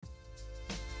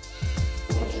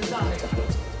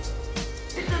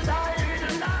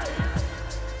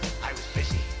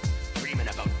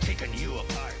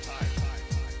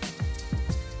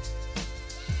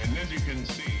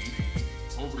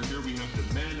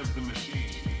of the Machine.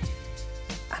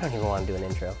 I don't even want to do an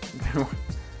intro.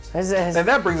 And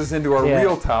that brings us into our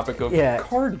real topic of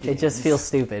card games. It just feels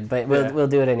stupid, but we'll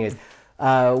do it anyways.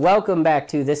 Welcome back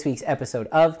to this week's episode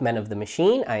of Men of the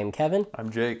Machine. I am Kevin. I'm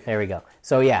Jake. There we go.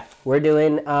 So yeah, we're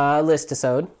doing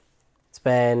Listisode. It's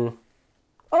been...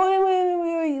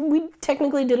 we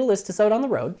technically did a Listisode on the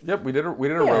road. Yep, we did a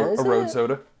road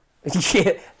soda.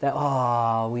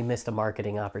 Yeah, we missed a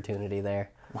marketing opportunity there.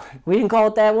 We didn't call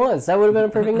it that once. That would have been a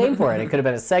perfect name for it. It could have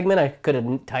been a segment. I could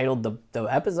have titled the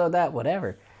episode that,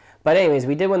 whatever. But anyways,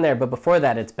 we did one there. But before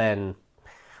that, it's been...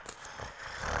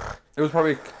 It was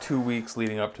probably 2 weeks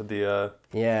leading up to the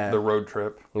road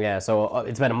trip. Yeah, so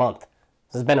it's been a month.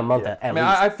 It's been a month at least.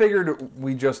 I figured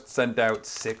we just sent out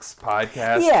 6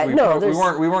 podcasts. Yeah,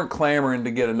 we weren't clamoring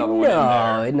to get another one in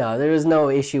there. No, there was no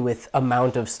issue with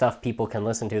amount of stuff people can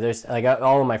listen to. There's like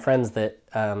all of my friends that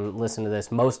listen to this.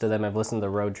 Most of them have listened to the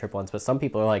road trip ones, but some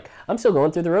people are like, I'm still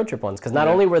going through the road trip ones because not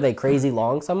only were they crazy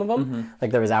long, some of them,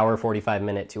 like there was hour 45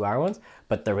 minute, 2 hour ones,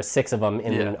 but there was 6 of them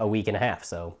in a week and a half.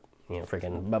 So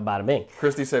freaking bada bing.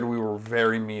 Christy said we were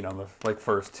very mean on the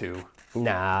first 2.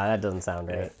 Nah, that doesn't sound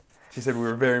right. Yeah. She said we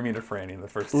were very mean to Franny in the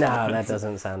first 2. No, that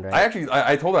doesn't sound right.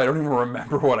 I told her I don't even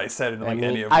remember what I said in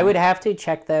any of them. I would have to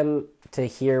check them to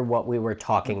hear what we were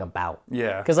talking about.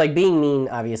 Yeah. Because being mean,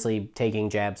 obviously taking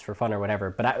jabs for fun or whatever,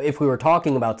 but if we were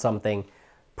talking about something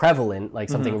prevalent, like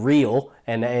something real,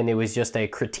 and it was just a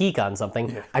critique on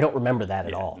something, I don't remember that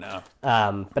at all. No.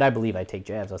 But I believe I take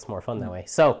jabs. That's more fun that way.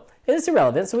 So it's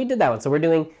irrelevant. So we did that one. So we're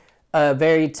doing...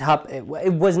 very top. It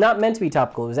was not meant to be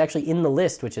topical. It was actually in the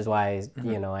list, which is why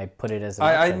I put it as.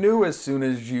 I knew as soon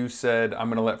as you said I'm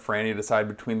going to let Franny decide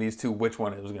between these 2 which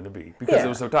one it was going to be because it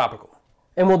was so topical.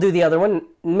 And we'll do the other one.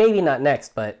 Maybe not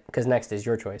next, but because next is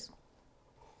your choice.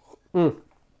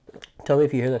 Tell me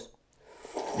if you hear this.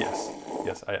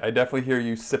 Yes, I definitely hear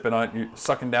you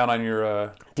sucking down on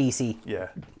your DC. Yeah.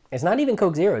 It's not even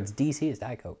Coke Zero. It's DC. It's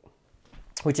Diet Coke.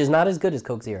 Which is not as good as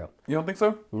Coke Zero. You don't think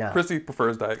so? No. Christy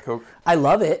prefers Diet Coke. I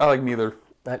love it. I like neither.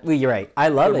 Well, you're right. I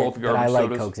love They're it, both but I like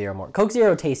sodas. Coke Zero more. Coke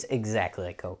Zero tastes exactly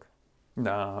like Coke.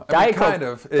 No. Diet Coke, kind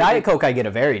of. Diet Coke, I get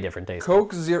a very different taste.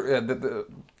 Coke Zero,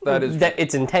 that is...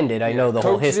 It's intended. I know the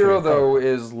whole Coke history Zero, of Coke. though,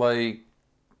 is like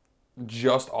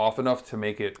just off enough to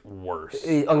make it worse.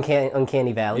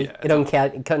 Uncanny Valley. Yeah. It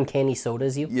uncanny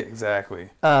sodas you. Yeah, exactly.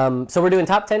 So we're doing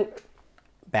top 10...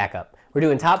 Back up. We're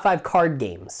doing top 5 card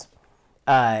games.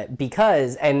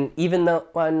 Because, and even though...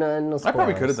 no I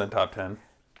probably could have done top 10.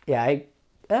 Yeah,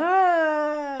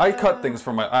 I cut things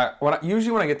from my...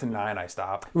 usually when I get to 9, I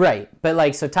stop. Right,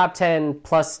 but so top 10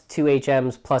 plus 2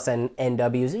 HMs plus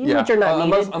NWs, which are not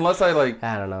needed. Unless I I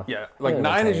don't know. Yeah,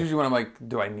 9 is usually when I'm like,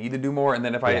 do I need to do more? And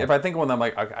then if I think of one, I'm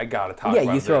like, I gotta talk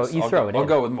about this. You throw it in. I'll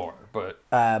go with more, but...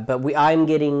 I'm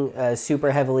getting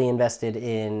super heavily invested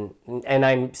in, and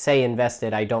I say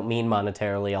invested, I don't mean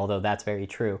monetarily, although that's very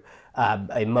true,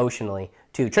 emotionally,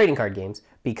 to trading card games,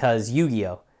 because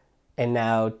Yu-Gi-Oh! And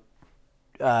now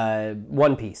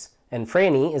One Piece. And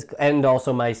Franny and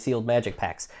also my sealed magic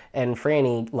packs. And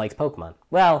Franny likes Pokemon.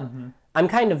 Well, I'm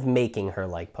kind of making her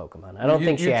like Pokemon. I don't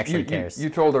think she actually cares. You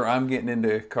told her I'm getting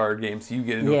into card games, so you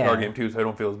get into a card game too, so I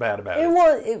don't feel as bad about it.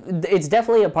 Well, it's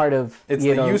definitely a part of...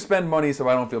 You spend money, so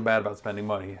I don't feel bad about spending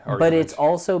money. But it's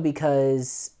also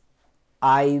because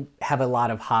I have a lot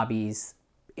of hobbies...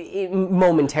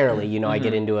 momentarily, I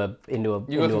get into a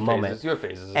moment. You have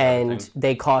phases. And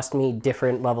they cost me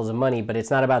different levels of money, but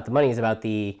it's not about the money, it's about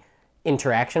the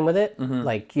interaction with it.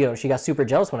 Like, she got super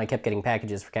jealous when I kept getting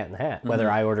packages for Cat in the Hat.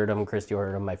 Whether I ordered them, Christy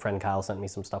ordered them, my friend Kyle sent me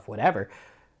some stuff, whatever.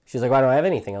 She's like, why don't I have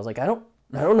anything? I was like, I don't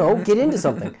know, get into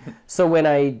something. So when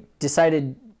I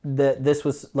decided that this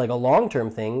was like a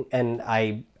long-term thing, and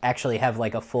I actually have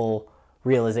like a full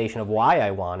realization of why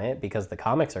I want it, because the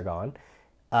comics are gone,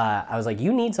 I was like,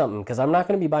 you need something, because I'm not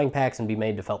going to be buying packs and be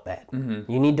made to felt bad.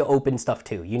 You need to open stuff,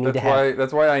 too. You need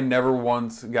That's why I never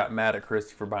once got mad at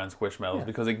Christy for buying Squishmallows,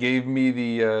 because it gave me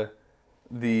the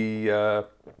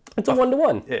it's a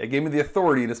one-to-one. Yeah, it gave me the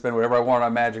authority to spend whatever I wanted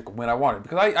on Magic when I wanted.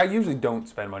 Because I usually don't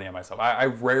spend money on myself. I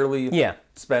rarely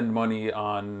spend money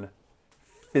on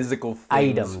physical things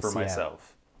items for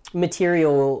myself.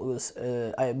 Material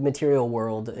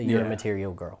world, you're a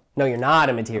material girl. No, you're not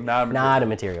a material. Not a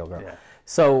material girl. Yeah.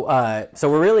 So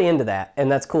we're really into that,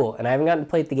 and that's cool. And I haven't gotten to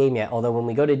play the game yet, although when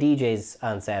we go to DJ's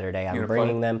on Saturday, I'm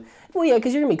bringing them. Well, yeah,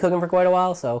 because you're going to be cooking for quite a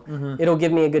while, so it'll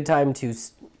give me a good time to,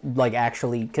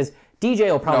 actually, because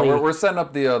DJ will probably... No, we're setting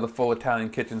up the full Italian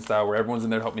kitchen style where everyone's in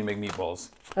there to help me make meatballs.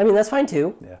 I mean, that's fine,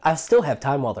 too. Yeah. I still have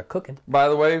time while they're cooking. By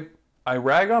the way, I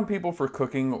rag on people for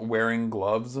cooking wearing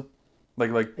gloves.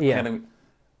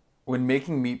 When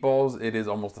making meatballs, it is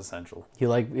almost essential. You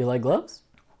like gloves?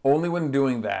 only when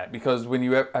doing that, because when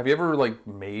you have you ever like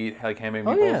made like handmade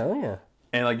meatballs? Oh yeah.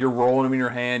 And like you're rolling them in your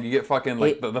hand, you get fucking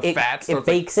like the fat starts. It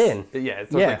bakes in. Yeah, it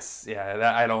starts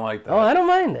I don't like that. Oh, I don't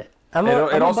mind it.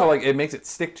 It also like it makes it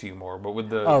stick to you more, but with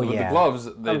the gloves,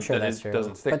 it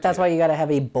doesn't stick. But that's why you got to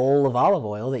have a bowl of olive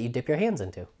oil that you dip your hands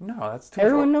into. No, that's too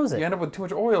everyone much knows it. You end up with too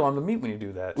much oil on the meat when you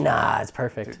do that. Nah, it's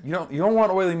perfect. You don't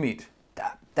want oily meat.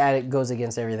 That goes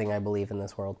against everything I believe in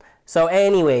this world. So,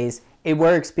 anyways, it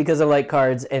works because I like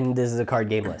cards, and this is a card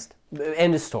game list.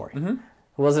 End of story. Mm-hmm. It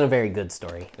wasn't a very good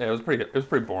story. Yeah, it was pretty good. It was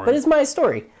pretty boring. But it's my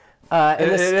story.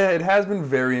 It has been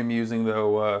very amusing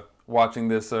though. Watching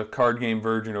this card game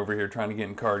virgin over here trying to get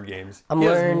in card games. He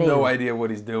has no idea what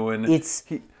he's doing.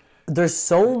 There's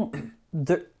so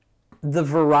the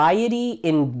variety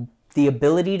in the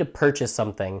ability to purchase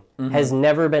something has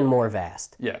never been more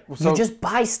vast. Yeah, so, you just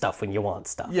buy stuff when you want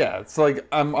stuff. Yeah, it's like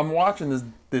I'm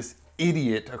watching this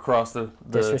idiot across the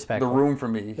room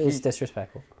from me. He's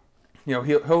disrespectful. You know,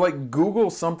 he'll like Google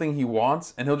something he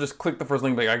wants and he'll just click the first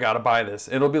link and be like, I gotta buy this.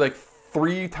 It'll be like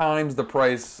 3 times the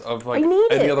price of like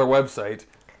any other website.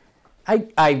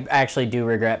 I actually do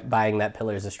regret buying that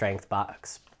Pillars of Strength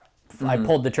box. I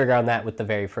pulled the trigger on that with the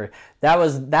very first.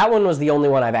 That one was the only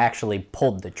one I've actually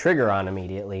pulled the trigger on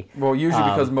immediately. Well, usually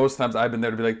because most times I've been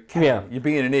there to be like, you're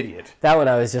being an idiot. That one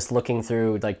I was just looking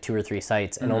through like 2 or 3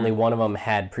 sites, and only one of them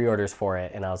had pre-orders for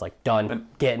it, and I was like, done,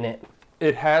 getting it.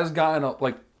 It has gotten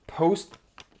like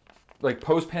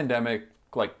post-pandemic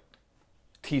like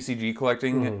TCG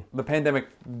collecting. The pandemic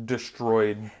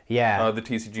destroyed the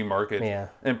TCG market. Yeah.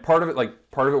 And part of it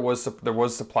was there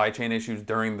was supply chain issues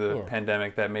during the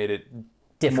pandemic that made it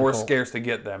more scarce to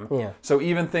get them. Yeah. So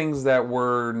even things that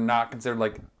were not considered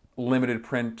like limited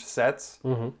print sets,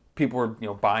 people were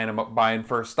buying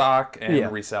for stock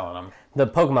and reselling them. The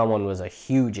Pokemon one was a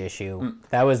huge issue.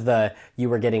 That was you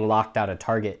were getting locked out of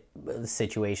Target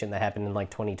situation that happened in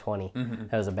like 2020.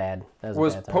 That was a bad time.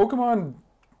 Pokemon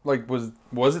like was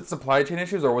it supply chain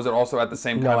issues, or was it also at the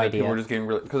same time that people were just getting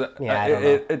really, because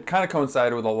it kind of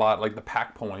coincided with a lot, like the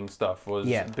pack pulling stuff was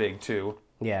big too.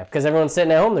 Yeah, because everyone's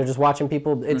sitting at home, they're just watching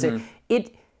people. It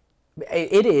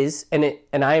is,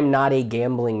 and I am not a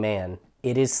gambling man.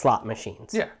 It is slot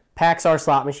machines. Yeah. Packs are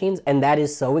slot machines, and that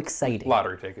is so exciting.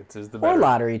 Lottery tickets is the better. Or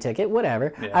lottery ticket,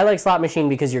 whatever. Yeah. I like slot machine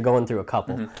because you're going through a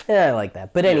couple. Yeah, I like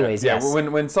that. But anyways, yes.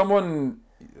 When someone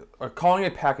calling a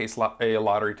pack a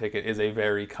lottery ticket is a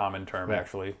very common term,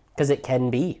 actually. Because it can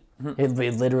be.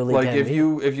 It literally like can if be.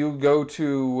 If you go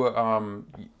to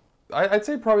I'd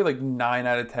say probably like 9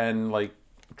 out of 10 like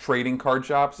trading card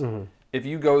shops. If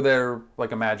you go there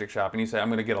like a Magic shop and you say I'm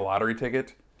going to get a lottery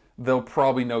ticket, they'll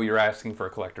probably know you're asking for a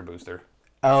collector booster.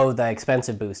 Oh, the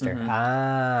expensive booster.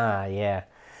 Ah, yeah.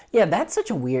 Yeah, that's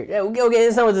such a weird... Okay,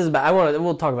 that's not what this is about.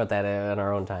 We'll talk about that in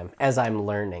our own time, as I'm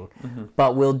learning.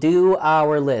 But we'll do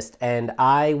our list, and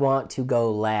I want to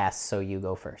go last, so you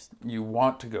go first. You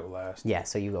want to go last? Yeah,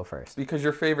 so you go first. Because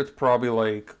your favorite's probably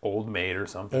like Old Maid or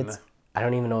something. I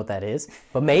don't even know what that is,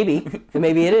 but maybe.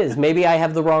 Maybe it is. Maybe I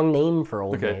have the wrong name for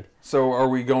Old Maid. So are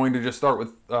we going to just start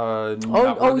with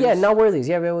Notworthies?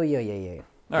 Yeah.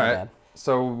 All right. Bad.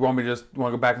 So you want to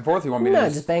go back and forth? You want me to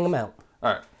just bang them out.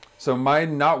 All right. So my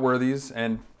Notworthies,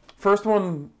 and first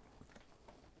one,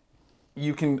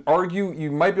 you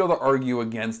might be able to argue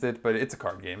against it, but it's a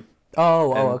card game.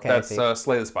 Okay. That's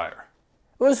Slay the Spire.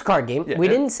 It was a card game. Yeah, we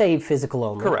didn't say physical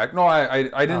only. Correct. No,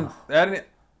 I didn't.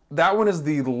 That one is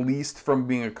the least from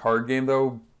being a card game,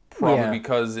 though, probably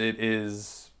because it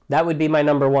is... That would be my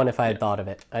number one if I had thought of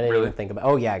it. I didn't even think about it.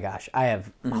 Oh, yeah, gosh. I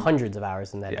have hundreds of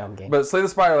hours in that dumb game. But Slay the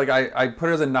Spire, like I put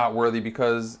it as a Notworthy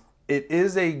because it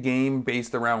is a game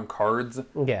based around cards.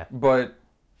 Yeah. But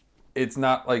it's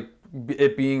not like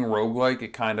it being roguelike,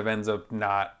 it kind of ends up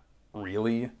not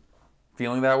really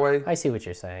feeling that way. I see what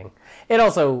you're saying. It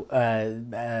also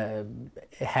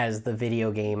has the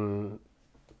video game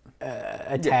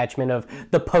attachment of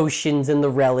the potions and the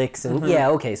relics. And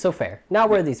so fair.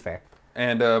 Notworthy's fair.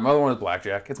 And my other one is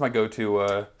Blackjack. It's my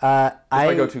go-to. My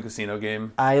go-to casino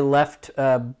game. I left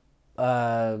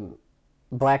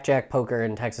Blackjack, poker,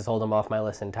 and Texas Hold'em off my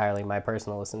list entirely, my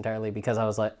personal list entirely, because I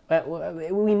was like,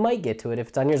 we might get to it. If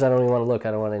it's on yours, I don't even want to look.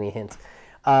 I don't want any hints.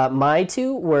 My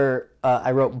two were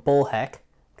I wrote Bullheck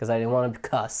because I didn't want to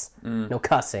cuss. No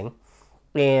cussing.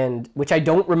 And which I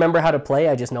don't remember how to play.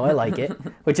 I just know I like it,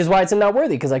 which is why it's Notworthy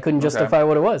because I couldn't justify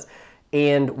what it was.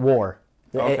 And War.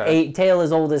 A tale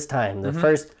as old as time. The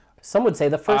first, some would say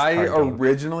the first card game. I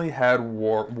originally had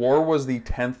War. War was the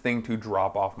 10th thing to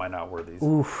drop off my Notworthies.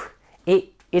 Oof.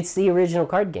 It's the original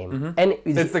card game, and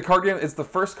It's the card game. It's the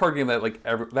first card game that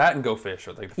that and Go Fish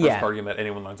are like the first card game that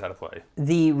anyone learns how to play.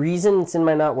 The reason it's in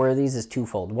my not worthies is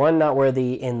twofold. One, not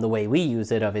worthy in the way we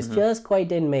use it, of it's just quite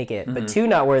didn't make it. But two,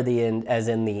 not worthy as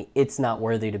in the it's not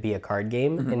worthy to be a card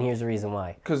game. And here's the reason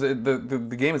why. Because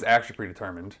the game is actually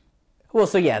predetermined. Well,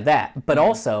 so yeah, that. But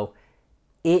also,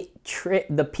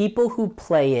 the people who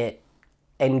play it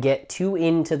and get too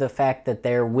into the fact that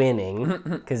they're winning,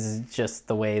 because it's just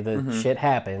the way the shit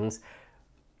happens,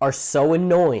 are so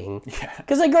annoying. Yeah.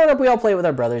 Because like growing up, we all play it with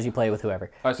our brothers. You play it with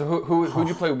whoever. All right, so who'd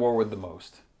you play war with the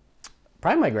most?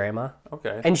 Probably my grandma.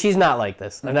 Okay. And she's not like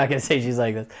this. I'm not going to say she's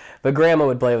like this. But grandma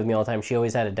would play with me all the time. She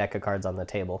always had a deck of cards on the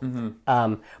table.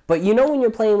 But you know when you're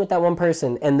playing with that one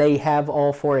person and they have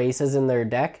all 4 aces in their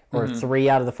deck, or 3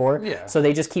 out of the 4, so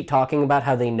they just keep talking about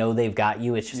how they know they've got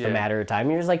you. It's just a matter of time.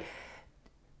 You're just like,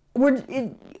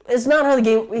 it's not how the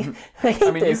game. I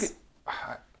hate this.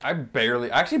 I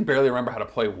actually barely remember how to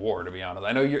play war, to be honest.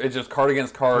 I know it's just card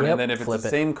against card, and then if it's the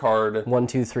same card, 1,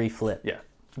 2, 3, flip. Yeah,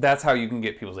 that's how you can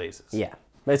get people's aces. Yeah,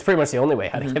 it's pretty much the only way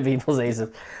how to get people's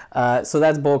aces. So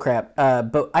that's bullcrap.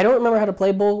 But I don't remember how to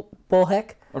play bull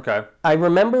heck. Okay. I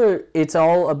remember it's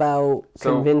all about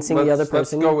convincing the other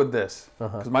person. Let's go with this,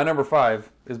 because my number 5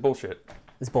 is bullshit.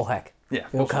 It's bull heck. Yeah.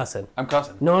 No cussing. I'm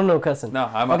cussing. No cussing. No,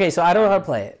 I'm okay, so I don't know how to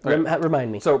play it. Okay. Remind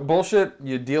me. So bullshit,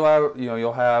 you deal out,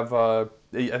 you'll have, I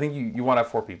think you want to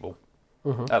have 4 people,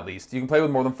 at least. You can play with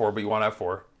more than 4, but you want to have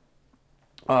 4.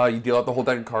 You deal out the whole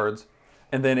deck of cards,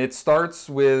 and then it starts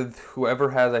with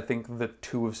whoever has, I think, the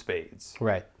 2 of spades.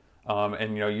 Right.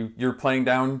 And you're playing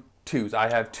down 2s. I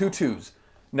have 2 2s.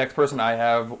 Next person, I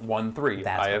have 1 3.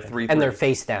 I have 3 And 3s. they're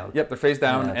face down. Yep, they're face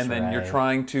down, That's and then right. you're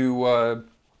trying to,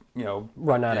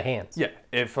 run out of hands. Yeah.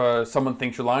 If someone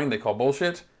thinks you're lying, they call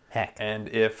bullshit. Heck. And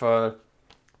if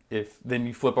then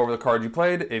you flip over the card you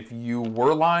played. If you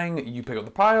were lying, you pick up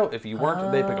the pile. If you weren't,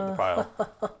 they pick up the pile.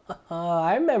 Oh,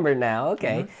 I remember now.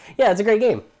 Okay. Yeah, it's a great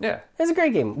game. Yeah. It's a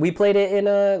great game. We played it in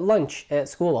lunch at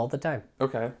school all the time.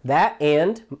 Okay. That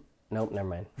and... Nope, never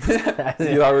mind. You thought we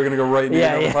were going to go right into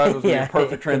number 5? It was going to be a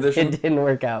perfect transition. It didn't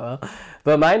work out well.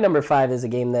 But my number 5 is a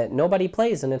game that nobody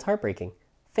plays, and it's heartbreaking.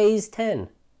 Phase 10.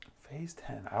 Phase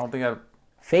 10? I don't think I've...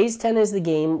 Phase 10 is the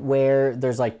game where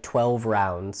there's like 12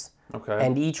 rounds. Okay.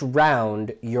 And each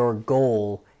round, your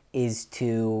goal is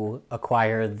to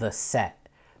acquire the set.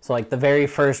 So like the very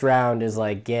first round is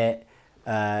like get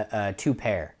 2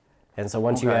 pair. And so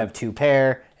once you have 2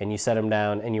 pair and you set them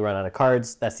down and you run out of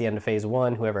cards, that's the end of phase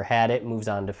 1. Whoever had it moves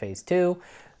on to phase 2.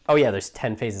 Oh yeah, there's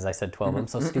 10 phases. I said 12. I'm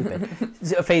so stupid.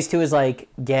 So phase 2 is like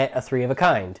get a 3 of a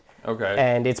kind. Okay.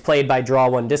 And it's played by draw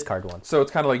 1, discard 1. So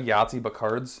it's kind of like Yahtzee but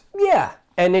cards? Yeah.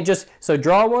 And it just, so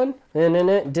draw 1, and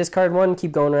then discard 1,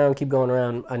 keep going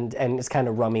around, and it's kind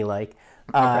of rummy-like.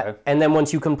 And then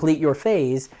once you complete your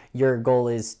phase, your goal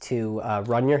is to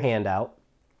run your hand out.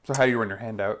 So how do you run your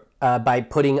hand out? By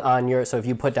putting on your, so if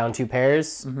you put down 2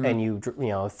 pairs, and you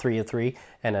 3 of 3,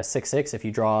 and a 6 6, if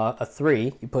you draw a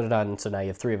 3, you put it on, so now you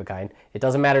have 3 of a kind. It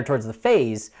doesn't matter towards the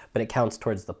phase, but it counts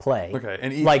towards the play. Okay,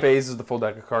 and each phase is the full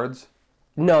deck of cards?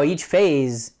 No, each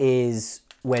phase is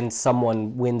when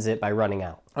someone wins it by running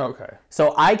out. Okay.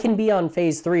 So I can be on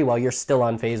phase 3 while you're still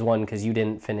on phase 1 because you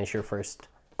didn't finish your first.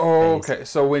 Oh, okay.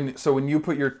 So when you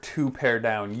put your 2 pair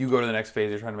down, you go to the next phase.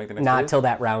 You're trying to make the next phase? Not till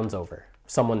that round's over.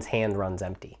 Someone's hand runs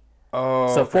empty.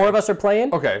 Oh. So 4 of us are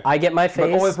playing. Okay. I get my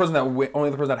phase. But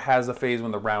only the person that has the phase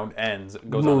when the round ends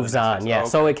goes moves on. on. To the next phase. Yeah. Oh, okay.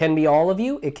 So it can be all of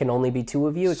you. It can only be 2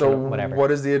 of you. Whatever.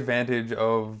 What is the advantage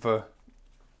of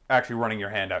actually running your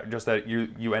hand out? Just that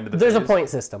you ended the There's phase? a point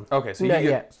system. Okay. So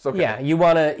yeah. You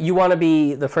wanna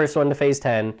be the first one to phase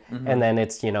 10, and then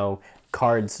it's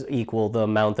cards equal the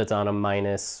amount that's on them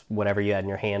minus whatever you had in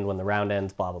your hand when the round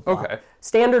ends. Blah blah blah. Okay.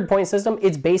 Standard point system.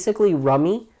 It's basically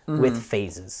rummy with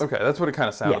phases. Okay, that's what it kind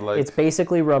of sounded like. It's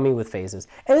basically rummy with phases,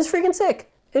 and it's freaking sick,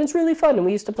 and it's really fun. And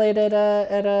we used to play it at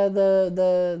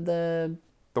the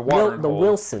watering hole.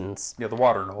 Wilsons. Yeah, the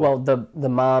watering hole. Well, the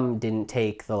mom didn't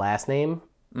take the last name.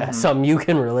 Something you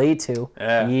can relate to.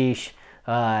 Yeah. Yeesh.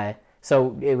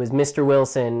 So it was Mr.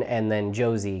 Wilson and then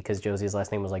Josie, because Josie's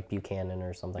last name was like Buchanan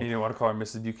or something. You didn't want to call her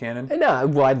Mrs. Buchanan? No,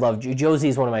 well, I love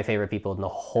Josie's one of my favorite people in the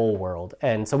whole world.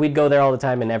 And so we'd go there all the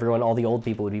time, and all the old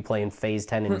people would be playing phase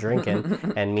 10 and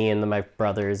drinking, and me and my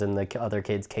brothers and the other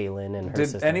kids, Kaylin and her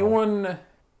sister. Did anyone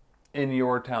in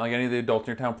your town, like any of the adults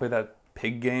in your town, play that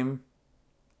pig game?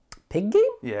 Pig game?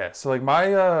 Yeah, so like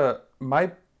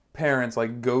my parents'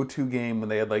 like go-to game when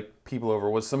they had like people over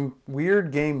was some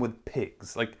weird game with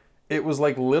pigs. Like it was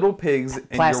like little pigs and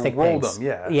Plastic you rolled pigs. them.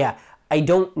 Yeah. Yeah. I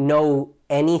don't know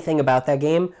anything about that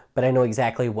game, but I know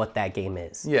exactly what that game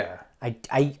is. Yeah.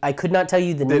 I could not tell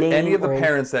you the Did name. any of the or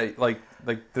parents that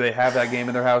do they have that game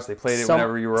in their house? They played it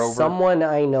whenever you were over. Someone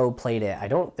I know played it. I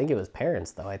don't think it was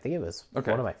parents though. I think it was Okay.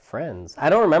 one of my friends.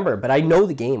 I don't remember, but I know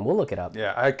the game. We'll look it up.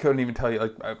 Yeah, I couldn't even tell you.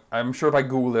 Like, I'm sure if I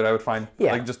Googled it, I would find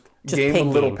just game pig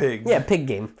of little game. pigs. Yeah, pig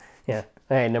game. Yeah.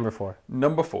 All right, number 4.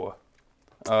 Number 4.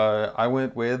 I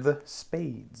went with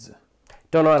spades.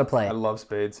 Don't know how to play I it. love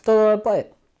spades. Don't know how to play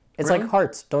it. It's Really? like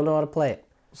hearts. Don't know how to play it.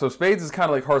 So spades is kind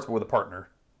of like hearts, but with a partner.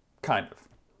 Kind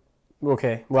of.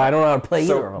 Okay. Well, I don't know how to play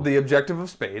either of So them. the objective of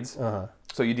spades,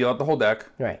 so you deal out the whole deck.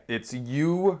 Right. It's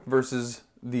you versus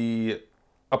the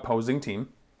opposing team.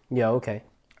 Yeah, okay.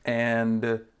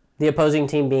 And The opposing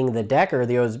team being the deck or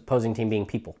the opposing team being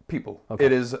people? people. Okay.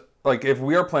 It is like if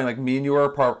we are playing, like me and you are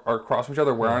across from each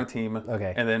other, we're on a team.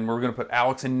 Okay. And then we're going to put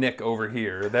Alex and Nick over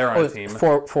here. They're on a team.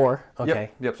 Four.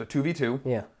 Okay. Yep. So 2v2.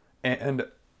 Yeah. And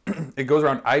it goes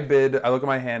around. I bid. I look at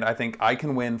my hand. I think I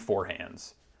can win 4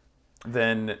 hands.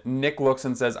 Then Nick looks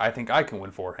and says, I think I can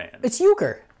win 4 hands. It's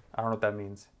euchre. I don't know what that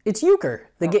means. It's euchre.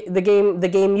 The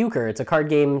game euchre. It's a card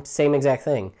game, same exact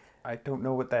thing. I don't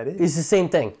know what that is. It's the same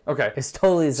thing. Okay. It's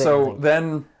totally the same So thing.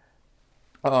 then,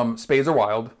 spades are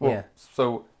wild. Well, Yeah.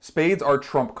 So spades are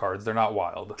trump cards. They're not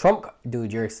wild.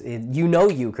 Dude, you know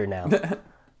euchre now.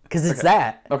 Because it's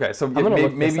that. Okay, so gonna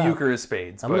look maybe this up. euchre is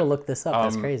spades. I'm going to look this up.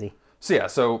 That's crazy. So yeah,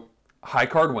 so high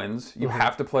card wins. You Mm-hmm.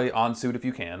 have to play on suit if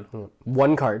you can.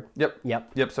 One card.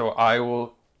 Yep. So I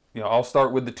will, I'll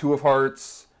start with the 2 of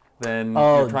hearts. Then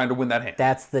Oh, you're trying to win that hand.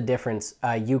 That's the difference.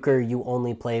 Euchre, you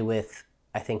only play with,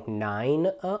 I think,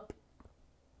 9 up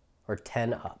or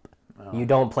 10 up. Oh. You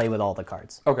don't play with all the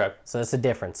cards. Okay. So that's the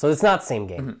difference. So it's not the same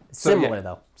game. It's So, similar, yeah.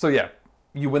 though. So yeah,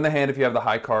 you win the hand if you have the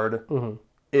high card. Mm-hmm.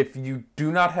 If you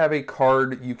do not have a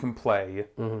card you can play,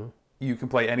 Mm-hmm. you can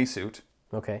play any suit.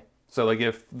 Okay. So like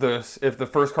if the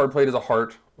first card played is a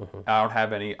heart, Mm-hmm. I don't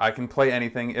have any. I can play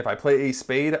anything. If I play a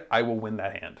spade, I will win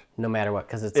that hand. No matter what,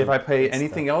 because it's... If I play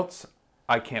anything else,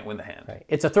 I can't win the hand. Right.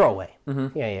 It's a throwaway.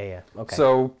 Mm-hmm. Yeah. Okay.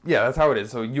 So yeah, that's how it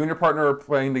is. So you and your partner are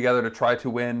playing together to try to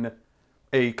win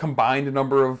a combined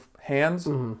number of hands.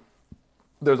 Mm-hmm.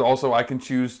 There's also I can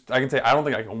say I don't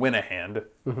think I can win a hand.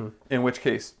 Mm-hmm. In which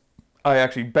case, I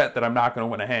actually bet that I'm not going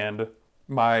to win a hand.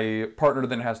 My partner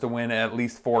then has to win at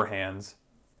least 4 hands,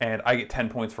 and I get 10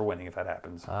 points for winning if that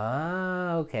happens.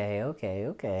 Okay.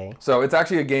 So it's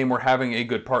actually a game where having a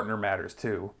good partner matters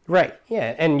too. Right.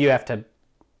 Yeah, and you have to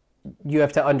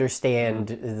understand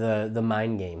the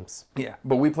mind games. Yeah,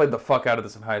 but we played the fuck out of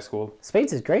this in high school.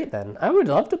 Spades is great then. I would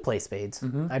love to play spades.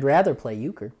 I'd rather play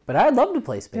euchre, but I'd love to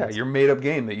play spades. Yeah, your made-up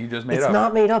game that you just made it's up.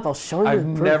 not made up. I'll show you. I've the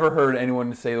proof. never heard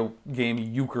anyone say the game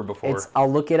euchre before.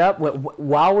 I'll look it up.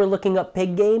 While we're looking up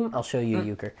pig game, I'll show you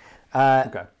euchre.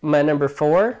 Okay. My number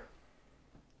 4,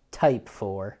 type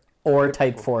 4, or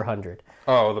type 400.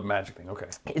 Oh, the magic thing. Okay.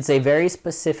 It's a very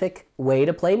specific way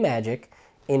to play Magic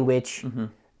in which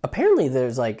apparently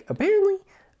it's like a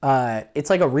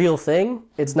real thing.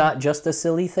 It's not just a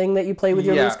silly thing that you play with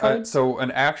your loose cards. So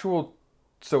an actual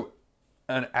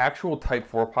type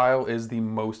 4 pile is the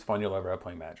most fun you'll ever have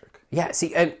playing Magic. Yeah,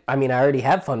 see, I already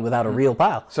have fun without a real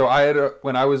pile. So I had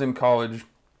when I was in college,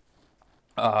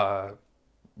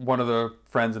 one of the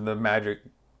friends in the Magic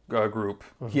group,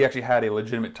 he actually had a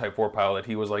legitimate type 4 pile that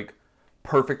he was like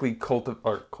perfectly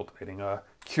curating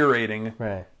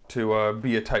Right. to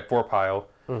be a type 4 pile.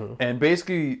 And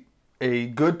basically, a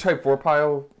good type 4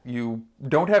 pile, you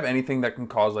don't have anything that can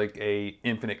cause like a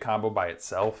infinite combo by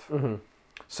itself.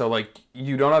 So like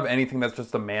you don't have anything that's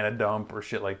just a mana dump or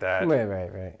shit like that.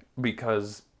 Right.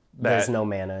 Because There's no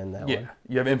mana in that one. yeah,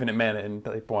 you have infinite mana in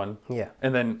type 1. Yeah.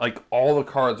 And then like all the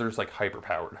cards are just like hyper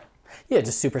powered. Yeah,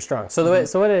 just super strong. So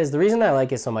what it is, the reason I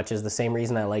like it so much is the same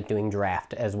reason I like doing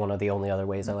draft as one of the only other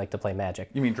ways I like to play Magic.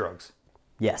 You mean drugs?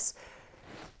 Yes.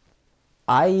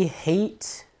 I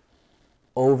hate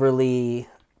overly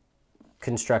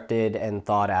constructed and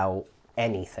thought out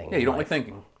anything. Yeah, you don't like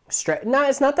thinking. No,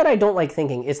 it's not that I don't like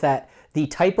thinking. It's that the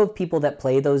type of people that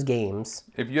play those games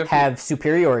If you have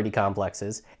superiority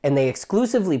complexes, and they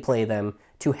exclusively play them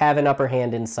to have an upper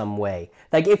hand in some way.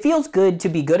 Like, it feels good to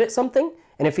be good at something,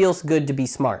 and it feels good to be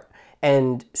smart.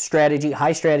 And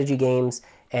high strategy games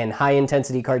and high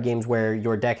intensity card games where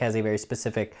your deck has a very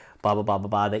specific blah, blah, blah, blah,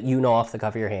 blah that you know off the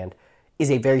cuff of your hand is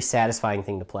a very satisfying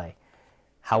thing to play.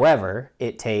 However,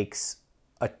 it takes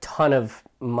a ton of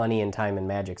money and time in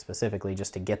Magic specifically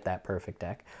just to get that perfect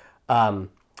deck.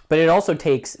 But it also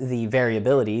takes the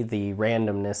variability, the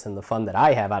randomness, and the fun that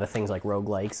I have out of things like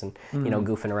roguelikes and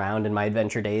goofing around in my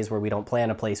adventure days where we don't plan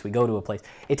a place, we go to a place.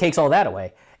 It takes all that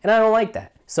away, and I don't like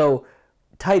that. So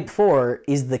Type 4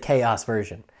 is the chaos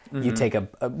version. You take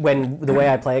the way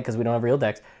I play it, because we don't have real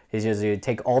decks, is just you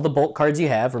take all the bulk cards you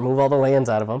have, remove all the lands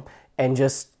out of them, and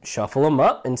just shuffle them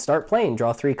up and start playing.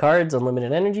 Draw 3 cards,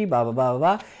 unlimited energy, blah, blah, blah,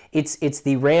 blah, blah. It's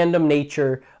the random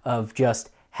nature of just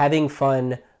having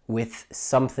fun with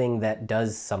something that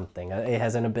does something. It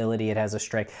has an ability, it has a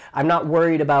strength. I'm not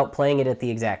worried about playing it at the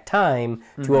exact time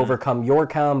to overcome your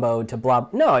combo, to blah.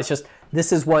 No, it's just,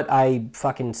 this is what I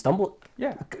fucking stumbled,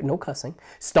 no cussing,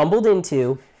 stumbled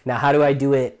into. Now, how do I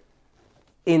do it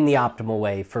in the optimal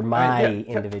way for my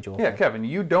individual thing? Kevin,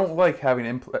 you don't like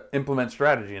having to implement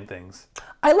strategy in things.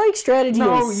 I like strategy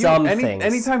in some things.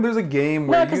 Anytime there's a game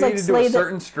where you need to do a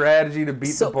certain strategy to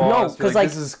beat the boss, you're like,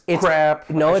 this is crap. I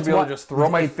should be able to just throw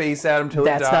my face at him till he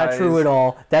dies. That's not true at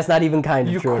all. That's not even kind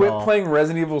of true at all. You quit playing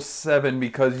Resident Evil 7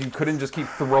 because you couldn't just keep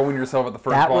throwing yourself at the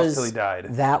first boss till he died.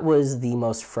 That was the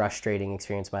most frustrating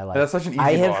experience of my life. That's such an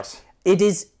easy boss. It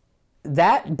is.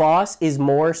 That boss is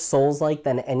more Souls-like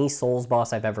than any Souls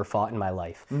boss I've ever fought in my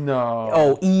life. No.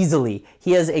 Oh, easily.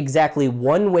 He has exactly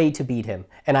one way to beat him,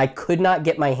 and I could not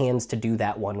get my hands to do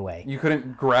that one way. You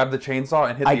couldn't grab the chainsaw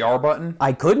and hit the R button?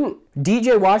 I couldn't.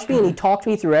 DJ watched me, and he talked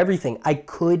me through everything. I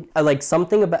couldn't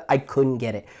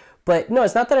get it. But no,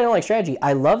 it's not that I don't like strategy.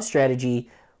 I love strategy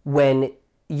when,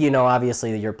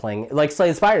 obviously you're playing, like Slay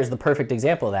the Spire is the perfect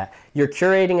example of that. You're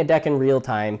curating a deck in real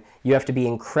time. You have to be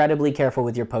incredibly careful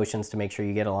with your potions to make sure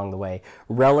you get along the way.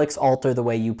 Relics alter the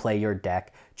way you play your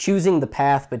deck. Choosing the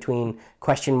path between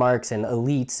question marks and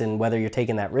elites and whether you're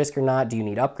taking that risk or not. Do you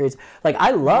need upgrades? Like,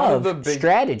 I love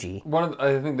strategy.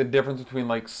 I think the difference between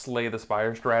like Slay the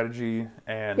Spire strategy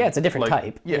and... Yeah, it's a different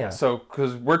type. Yeah, so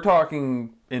because we're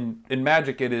talking in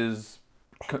Magic, it's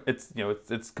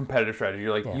competitive strategy.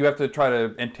 You're like you have to try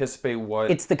to anticipate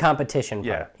what it's the competition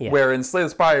part. Yeah. Where in Slay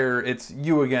the Spire it's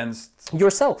you against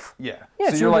yourself. Yeah. Yeah.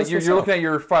 So you're looking at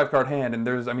your 5-card hand and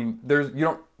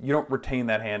you don't retain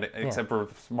that hand except for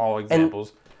small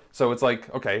examples. So it's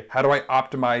like, okay, how do I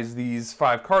optimize these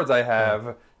 5 cards I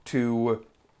have to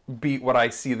beat what I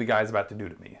see the guy's about to do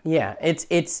to me? Yeah,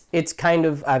 it's kind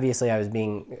of, obviously I was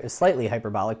being slightly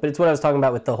hyperbolic, but it's what I was talking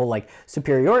about with the whole like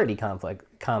superiority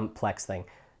complex thing.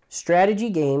 Strategy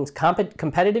games,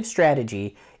 competitive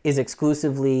strategy is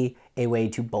exclusively a way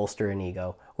to bolster an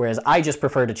ego, whereas I just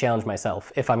prefer to challenge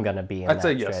myself if I'm going to be in I'd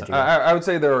say yes. I would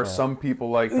say there are some people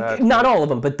like that. Not all of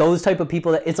them, but those type of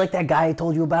people. It's like that guy I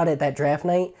told you about at that draft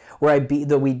night where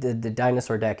we did the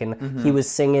dinosaur deck, and he was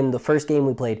singing the first game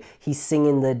we played. He's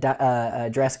singing the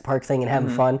Jurassic Park thing and having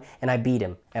fun, and I beat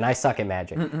him, and I suck at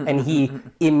Magic. And he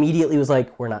immediately was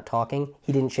like, "We're not talking."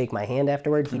 He didn't shake my hand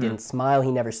afterward. He didn't smile.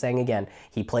 He never sang again.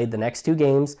 He played the next 2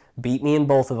 games, beat me in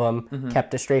both of them,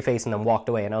 kept a straight face, and then walked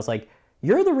away. And I was like,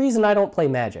 you're the reason I don't play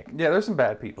Magic. Yeah, there's some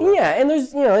bad people. Yeah, and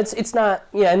there's, it's not,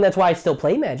 and that's why I still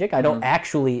play Magic. I don't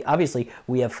actually, obviously,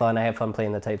 we have fun. I have fun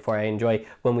playing the Type 4. I enjoy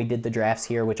when we did the drafts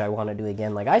here, which I want to do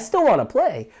again. Like, I still want to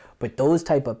play, but those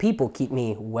type of people keep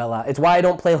me well out. It's why I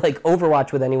don't play, like,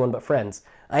 Overwatch with anyone but friends.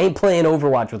 I ain't playing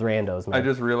Overwatch with randos, man. I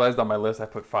just realized on my list I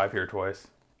put 5 here twice.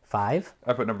 5?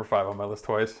 I put number 5 on my list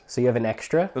twice. So you have an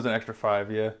extra? There's an extra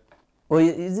 5, yeah. Well,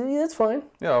 that's fine.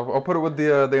 Yeah, I'll put it with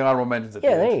the honorable mentions at the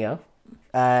end. Yeah, there you go.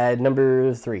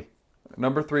 Number 3.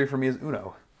 Number 3 for me is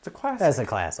Uno. It's a classic. That's a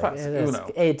classic.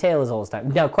 Uno. A tale as old as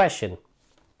time. Now, question.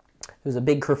 There's a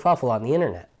big kerfuffle on the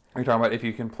internet. Are you talking about if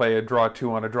you can play a draw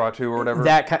 2 on a draw 2 or whatever?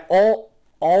 That kind,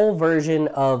 all version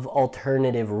of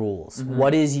alternative rules.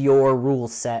 What is your rule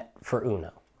set for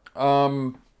Uno?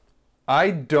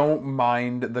 I don't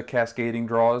mind the cascading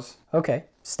draws. Okay.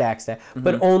 Stack.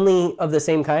 But only of the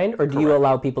same kind, or do you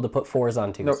allow people to put 4s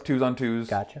on 2s? No, 2s on 2s.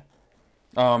 Gotcha.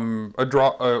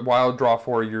 A wild draw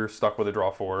 4, you're stuck with a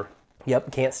draw 4.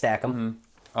 Yep, can't stack them.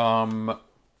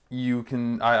 You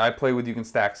can, I play with, you can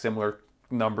stack similar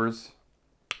numbers.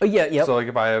 Oh, yeah, yep. So, like,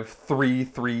 if I have 3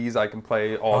 3s, I can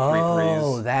play all 3 3s.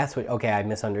 Oh, that's what, okay, I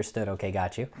misunderstood. Okay,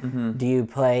 got you. Do you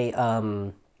play,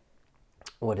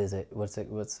 what is it? What's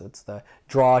the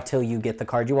draw till you get the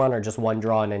card you want, or just one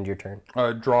draw and end your turn?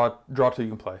 Draw till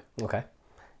you can play. Okay.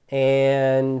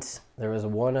 And there was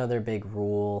one other big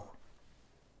rule.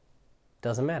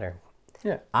 Doesn't matter.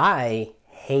 Yeah. I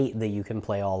hate that you can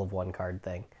play all of one card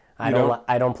thing. I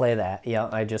don't play that. Yeah,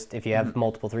 I just, if you have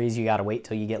multiple 3s, you gotta wait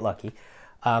till you get lucky.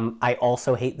 I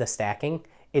also hate the stacking.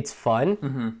 It's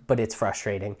fun, but it's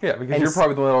frustrating. Yeah, because you're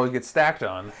probably the one that always gets stacked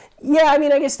on. Yeah, I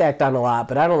mean, I get stacked on a lot,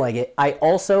 but I don't like it.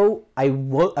 I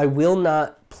will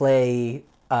not play,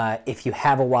 if you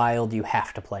have a wild, you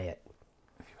have to play it.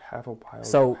 If you have a wild,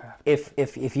 so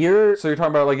if you're... So you're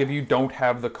talking about, like, if you don't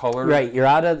have the color? Right,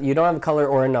 you don't have a color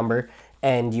or a number,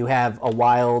 and you have a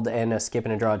wild and a skip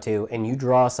and a draw 2, and you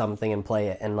draw something and play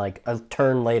it, and like a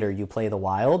turn later you play the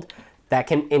wild, That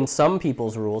can, in some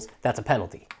people's rules, that's a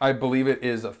penalty. I believe it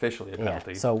is officially a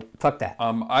penalty. Yeah, so fuck that.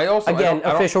 I also Again,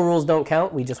 official rules don't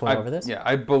count. We just went over this. Yeah,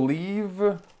 I believe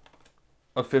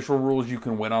official rules you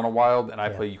can win on a wild, and I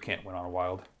play you can't win on a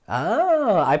wild.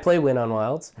 Oh, I play win on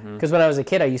wilds. Because when I was a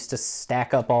kid, I used to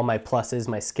stack up all my pluses,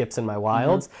 my skips, and my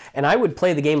wilds. And I would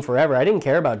play the game forever. I didn't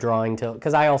care about drawing till...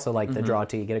 Because I also like the draw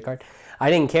till you get a card. I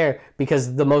didn't care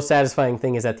because the most satisfying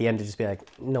thing is at the end to just be like,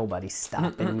 nobody's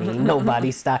stopping me.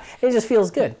 Nobody stop. It just feels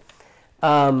good.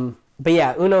 But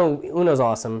yeah, Uno's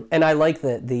awesome. And I like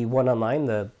the one online,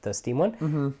 the Steam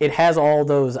one. It has all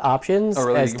those options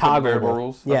as toggleable.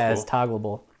 Rules? Yeah, as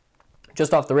toggleable.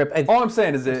 Just off the rip. All I'm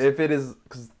saying is that if it is,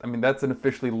 because I mean that's an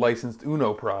officially licensed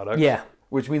Uno product. Yeah.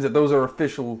 Which means that those are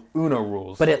official Uno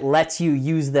rules. But it lets you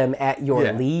use them at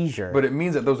your leisure. But it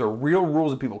means that those are real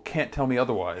rules and people can't tell me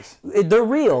otherwise. They're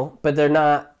real, but they're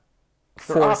not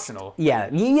forced. They're optional.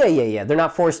 Yeah. They're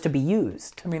not forced to be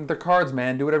used. I mean, they're cards,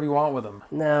 man. Do whatever you want with them.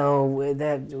 No,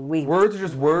 words are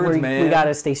just words, man. We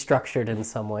gotta stay structured in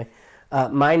some way.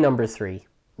 My number 3,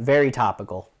 very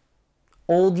topical.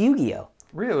 Old Yu-Gi-Oh!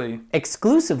 Really?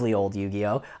 Exclusively old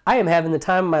Yu-Gi-Oh! I am having the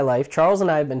time of my life. Charles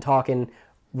and I have been talking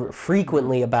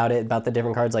frequently about it, about the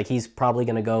different cards. Like, he's probably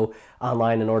going to go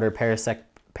online and order Parasite,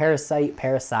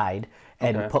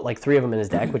 and put like 3 of them in his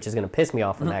deck, which is going to piss me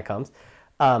off when that comes.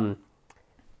 And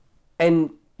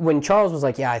when Charles was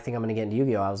like, yeah, I think I'm going to get into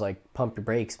Yu-Gi-Oh!, I was like, pump your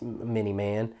brakes, mini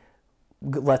man.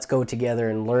 Let's go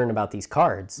together and learn about these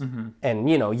cards. And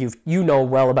you know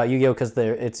well about Yu-Gi-Oh! Because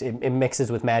it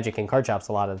mixes with Magic and card shops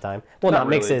a lot of the time. Well, not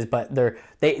mixes, but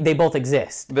they both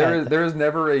exist. There is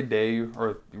never a day,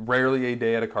 or rarely a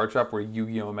day at a card shop where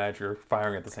Yu-Gi-Oh! And Magic are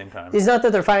firing at the same time. It's not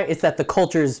that they're firing; it's that the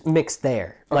culture's mixed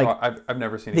there. Like I've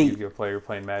never seen a Yu-Gi-Oh! Player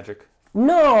playing Magic.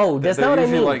 No, that's not what I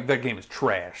mean. Like, that game is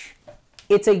trash.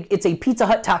 It's a Pizza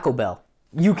Hut Taco Bell.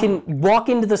 You can walk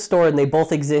into the store and they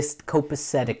both exist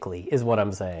copacetically, is what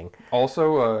I'm saying.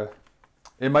 Also,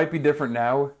 it might be different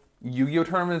now. Yu-Gi-Oh!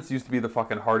 Tournaments used to be the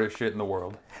fucking hardest shit in the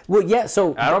world. Well, yeah,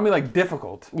 so... I don't mean like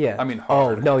difficult. Yeah. I mean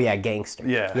hard. Oh, no, yeah, gangster.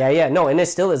 Yeah. Yeah, no, and it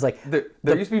still is like... There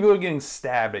used to be people getting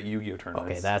stabbed at Yu-Gi-Oh!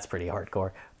 Tournaments. Okay, that's pretty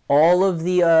hardcore. All of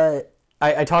the...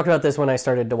 I talked about this when I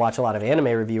started to watch a lot of anime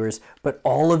reviewers, but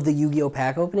all of the Yu-Gi-Oh!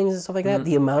 Pack openings and stuff like that,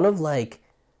 the amount of like...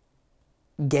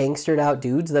 gangstered out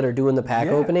dudes that are doing the pack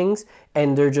openings,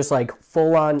 and they're just like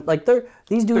full on, like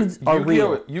these dudes are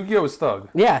real. Yu-Gi-Oh! Is thug.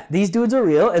 Yeah, these dudes are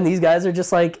real, and these guys are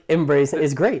just like embracing.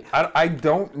 It's great. I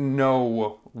don't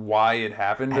know why it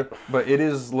happened, but it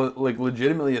is like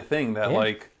legitimately a thing that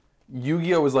like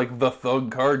Yu-Gi-Oh! Is like the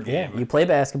thug card game. Yeah, you play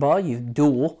basketball, you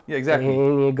duel. Yeah, exactly.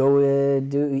 And you go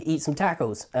eat some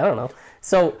tacos. I don't know.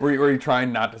 So were you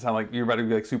trying not to sound like you're about to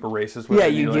be like super racist with it? Yeah,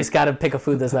 you just like... got to pick a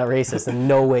food that's not racist, and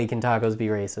no way can tacos be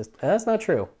racist. That's not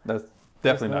true. That's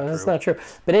definitely not true. That's not true.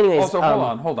 But anyways... Also,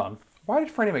 hold on. Why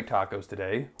did Franny make tacos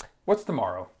today? What's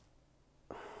tomorrow?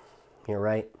 You're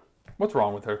right. What's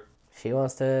wrong with her? She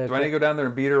wants to... Do I need to go down there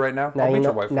and beat her right now? Now you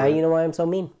know why I'm so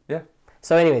mean. Yeah.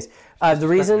 So anyways, the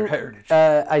reason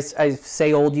I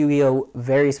say old Yu-Gi-Oh!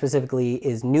 Very specifically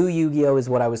is new Yu-Gi-Oh! Is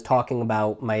what I was talking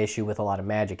about. My issue with a lot of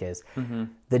Magic is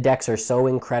the decks are so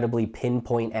incredibly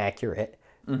pinpoint accurate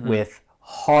with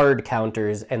hard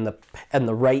counters and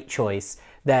the right choice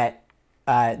that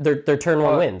their turn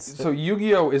 1 wins. So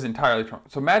Yu-Gi-Oh! Is entirely turn.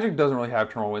 So Magic doesn't really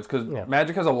have turn 1 wins because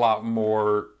Magic has a lot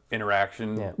more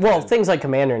interaction. Yeah. Well, things like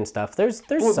Commander and stuff. There's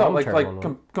some turn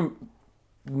 1 win.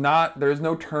 There's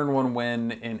no turn 1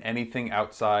 win in anything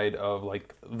outside of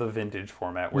like the vintage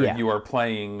format where you are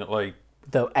playing like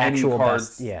the actual cards.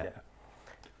 Best, yeah.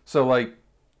 So like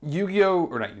Yu-Gi-Oh!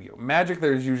 Or not Yu-Gi-Oh! Magic,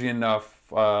 there's usually enough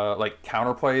like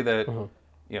counterplay that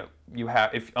you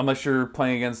have unless you're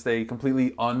playing against a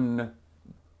completely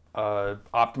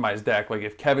optimized deck. Like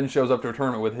if Kevin shows up to a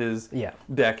tournament with his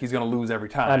deck, he's gonna lose every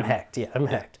time. I'm hacked. Yeah, I'm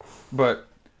hacked. But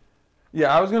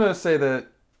yeah, I was gonna say that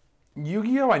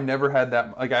Yu-Gi-Oh! I never had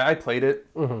that. Like I played it.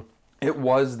 It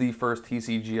was the first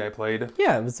TCG I played.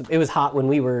 Yeah, it was hot when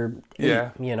we were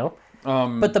 8, you know.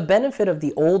 But the benefit of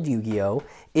the old Yu-Gi-Oh!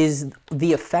 Is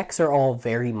the effects are all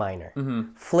very minor.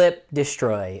 Flip,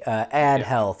 destroy, add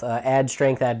health, add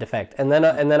strength, add defect, and then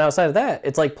outside of that,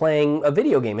 it's like playing a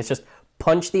video game. It's just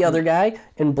punch the other guy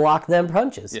and block them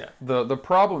punches. Yeah. The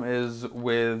problem is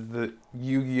with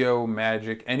Yu-Gi-Oh!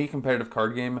 Magic, any competitive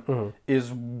card game,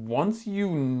 is once you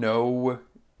know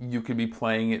you could be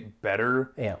playing it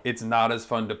better, it's not as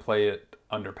fun to play it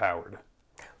underpowered.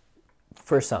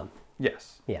 For some.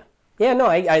 Yes. Yeah. Yeah, no,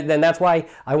 then that's why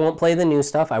I won't play the new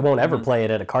stuff. I won't ever play it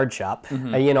at a card shop.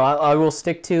 I will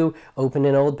stick to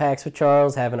opening old packs with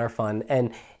Charles, having our fun.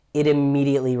 And it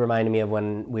immediately reminded me of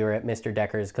when we were at Mr.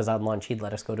 Decker's, because on lunch he'd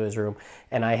let us go to his room,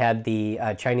 and I had the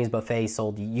Chinese buffet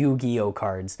sold Yu-Gi-Oh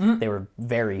cards. They were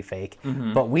very fake,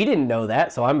 but we didn't know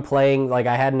that, so I'm playing like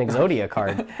I had an Exodia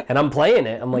card, and I'm playing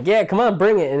it. I'm like, yeah, come on,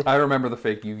 bring it. And I remember the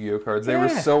fake Yu-Gi-Oh cards. They were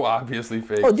so obviously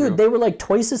fake. oh, dude, too. they were like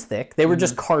twice as thick. They were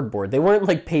just cardboard. They weren't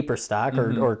like paper stock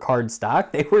or card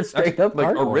stock. They were straight up like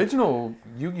cardboard. original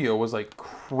Yu-Gi-Oh was like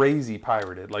crazy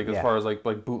pirated, like as far as like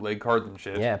bootleg cards and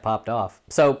shit. Yeah, it popped off.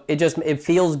 So it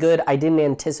feels good. I didn't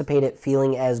anticipate it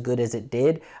feeling as good as it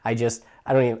did. I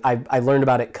learned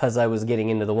about it because I was getting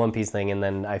into the One Piece thing, and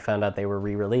then I found out they were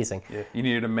re-releasing. Yeah, you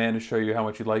needed a man to show you how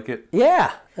much you like it.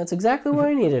 Yeah, that's exactly what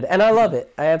I needed, and I love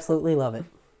it. I absolutely love it.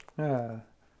 Yeah.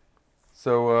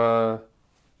 So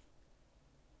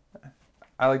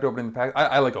I liked opening the packs.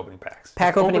 I like opening packs.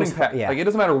 Opening packs. yeah. Like it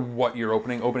doesn't matter what you're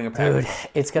opening a pack. Dude,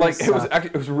 it's gonna like suck.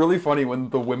 it was really funny when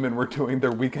the women were doing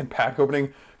their weekend pack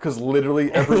opening, because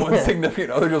literally everyone's significant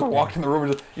other just walked in the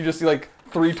room and you just see like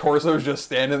 3 torsos just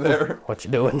standing there. What you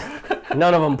doing?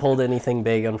 None of them pulled anything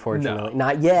big, unfortunately. No.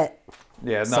 Not yet.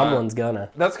 Yeah, someone's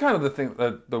gonna. That's kind of the thing.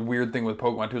 The weird thing with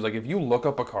Pokemon too is like if you look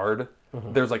up a card,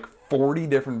 there's like 40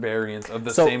 different variants of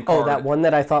the same card. Oh, that one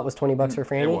that I thought was $20 for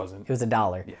Franny? It wasn't. It was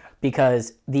 $1. Yeah.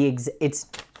 Because it's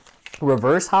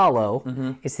reverse hollow.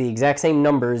 It's the exact same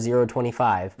number,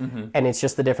 0.25, and it's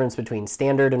just the difference between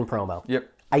standard and promo. Yep.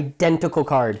 Identical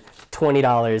card,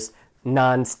 $20,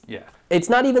 Yeah. It's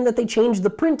not even that they changed the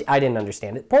print. I didn't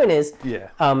understand it. Point is,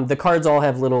 the cards all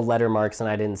have little letter marks, and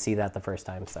I didn't see that the first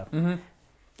time. So,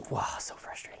 wow, so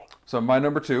frustrating. So my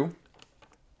number 2.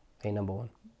 Number 1.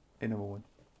 Number 1.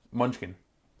 Munchkin.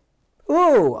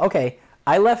 Ooh, okay.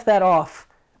 I left that off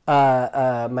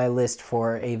my list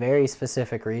for a very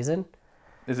specific reason.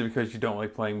 Is it because you don't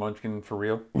like playing Munchkin for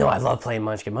real? No, I love playing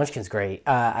Munchkin. Munchkin's great.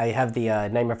 I have the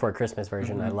Nightmare Before Christmas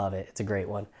version. I love it. It's a great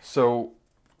one. So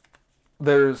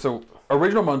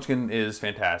original Munchkin is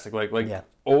fantastic. Like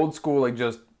old school, like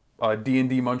just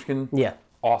D&D Munchkin. Yeah.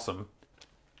 Awesome.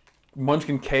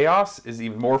 Munchkin Chaos is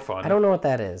even more fun. I don't know what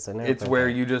that is. It's where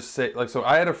you just say, like, so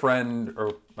I had a friend,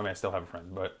 I still have a friend,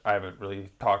 but I haven't really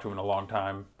talked to him in a long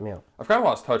time. Yeah. I've kind of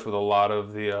lost touch with a lot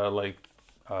of the,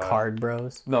 card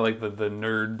bros? No, like the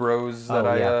nerd bros that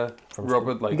I grew up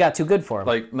with. Like, you got too good for them.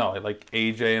 Like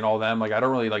AJ and all them. Like, I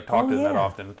don't really, talk to them that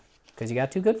often. Because you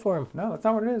got too good for them. No, that's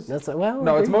not what it is.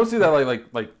 No, it's mostly that,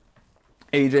 like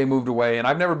AJ moved away, and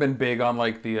I've never been big on,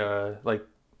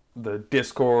 the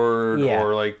Discord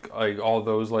or like all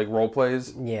those role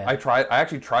plays. Yeah. I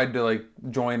actually tried to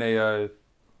join a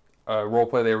role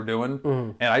play they were doing,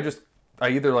 and I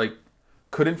either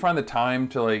couldn't find the time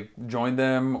to join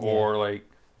them or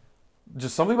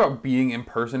just something about being in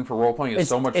person for role playing is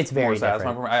so much more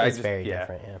satisfying for me. It's very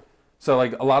different. Yeah. So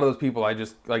a lot of those people I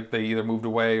just they either moved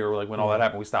away or when all that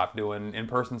happened we stopped doing in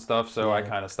person stuff. So I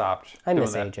kind of stopped. I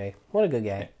miss doing that. AJ. What a good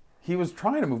guy. He was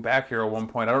trying to move back here at one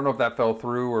point. I don't know if that fell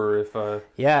through or if... I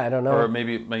don't know. Or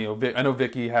maybe, I know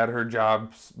Vicky had her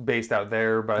job based out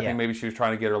there, but I think maybe she was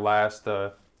trying to get her last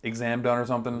exam done or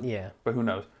something. Yeah. But who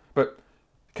knows? But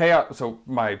Chaos... So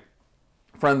my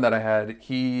friend that I had,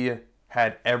 he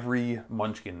had every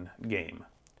Munchkin game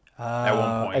at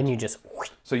one point. And you just...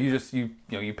 So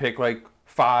you pick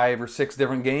 5 or 6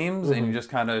 different games and you just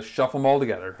kind of shuffle them all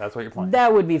together. That's what you're playing.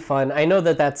 That would be fun. I know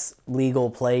that that's legal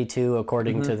play too,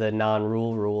 according to the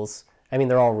non-rule rules. I mean,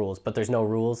 they're all rules, but there's no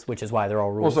rules, which is why they're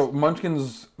all rules. Well, so Munchkin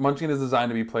is designed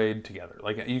to be played together.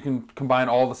 You can combine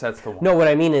all the sets to one. No, what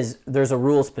I mean is there's a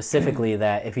rule specifically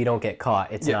that if you don't get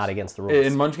caught, it's not against the rules.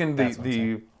 In Munchkin,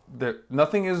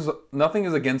 nothing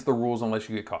is against the rules unless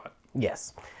you get caught.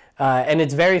 Yes, and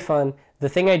it's very fun. The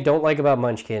thing I don't like about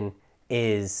Munchkin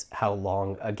is how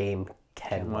long a game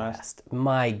can last.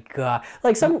 My God.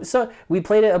 So we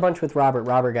played it a bunch with Robert.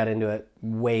 Robert got into it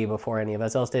way before any of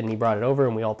us else did, and he brought it over,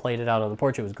 and we all played it out on the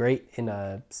porch. It was great in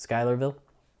Schuylerville.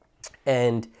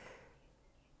 And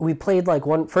we played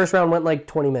first round went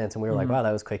 20 minutes, and we were like, wow,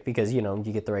 that was quick because, you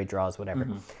get the right draws, whatever.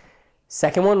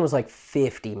 Second one was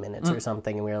 50 minutes or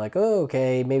something, and we were like, oh,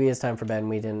 okay, maybe it's time for bed. And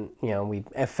we didn't, we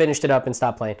finished it up and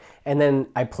stopped playing. And then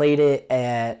I played it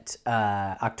at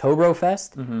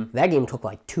Oktoberfest. That game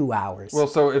took 2 hours. Well,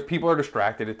 so if people are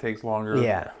distracted, it takes longer.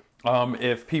 Yeah.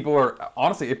 If people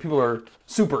are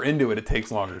super into it, it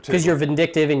takes longer too. Because you're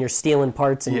vindictive and you're stealing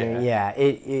parts.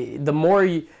 And the more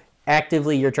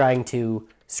actively you're trying to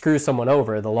screw someone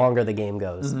over, the longer the game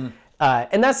goes.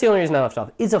 And that's the only reason I left off.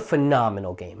 It's a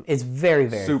phenomenal game. It's very,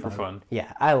 very super fun.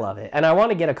 Yeah, I love it. And I want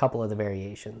to get a couple of the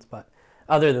variations, but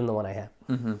other than the one I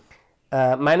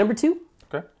have. My number 2?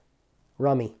 Okay.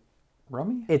 Rummy.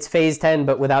 Rummy? It's phase 10,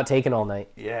 but without taking all night.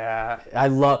 Yeah. I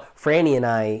love Franny and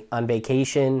I on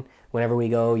vacation. Whenever we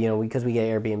go, because we get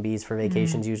Airbnbs for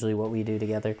vacations, usually what we do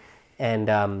together,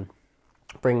 and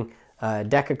bring a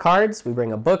deck of cards, we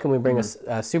bring a book, and we bring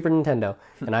a Super Nintendo.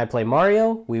 And I play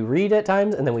Mario, we read at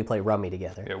times, and then we play Rummy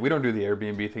together. Yeah, we don't do the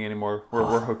Airbnb thing anymore.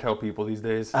 We're hotel people these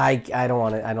days. I don't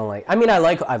want it. I don't like.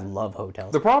 I love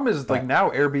hotels. The problem is now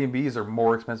Airbnbs are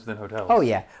more expensive than hotels. Oh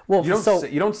yeah. Well,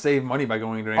 you don't save money by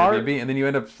going to an Airbnb, and then you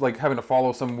end up having to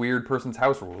follow some weird person's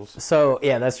house rules. So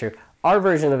yeah, that's true. Our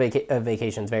version of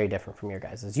vacation is very different from your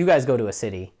guys'. You guys go to a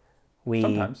city. We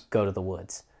Sometimes go to the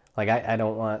woods. Like I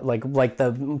don't want like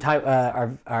the time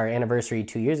our anniversary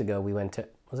 2 years ago. We went to,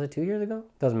 was it 2 years ago?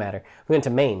 Doesn't matter. We went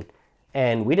to Maine,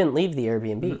 and we didn't leave the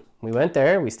Airbnb. We went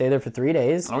there. We stayed there for 3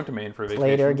 days. I went to Maine for a vacation.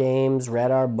 Played our games,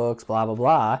 read our books, blah blah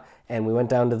blah, and we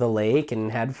went down to the lake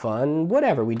and had fun.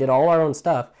 Whatever. We did all our own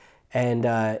stuff, and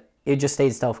it just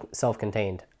stayed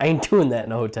self-contained. I ain't doing that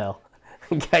in a hotel.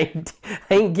 I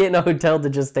ain't getting a hotel to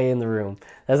just stay in the room.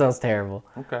 That sounds terrible.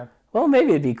 Okay. Well,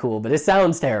 maybe it'd be cool, but it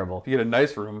sounds terrible. If you get a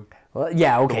nice room. Well,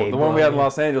 yeah, okay. The one we had in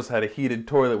Los Angeles had a heated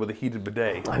toilet with a heated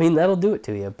bidet. I mean, that'll do it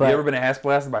to you. But You ever been ass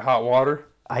blasted by hot water?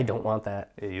 I don't want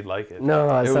that. Yeah, you'd like it. No,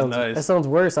 it was nice. That sounds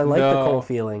worse. I like the cold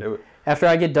feeling. After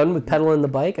I get done with pedaling the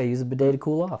bike, I use a bidet to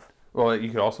cool off. Well, you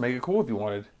could also make it cool if you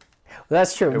wanted. Well,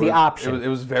 that's true. Option. It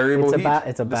was variable heat.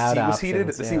 It's about the seat was options, heated.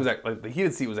 The yeah. seat was the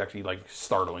heated seat was actually like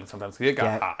startling sometimes because it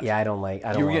got hot. Yeah, I don't want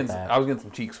that. I was getting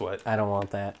some cheek sweat. I don't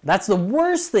want that. That's the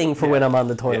worst thing for when I'm on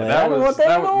the toilet. Yeah, I don't want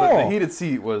that at all. The heated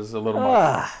seat was a little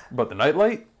much. But the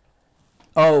nightlight?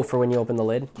 Oh, for when you open the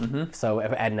lid? Mm-hmm. So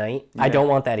at night? Yeah. I don't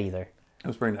want that either. It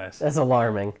was pretty nice. That's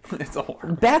alarming. It's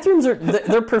alarming. Bathrooms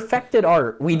they're perfected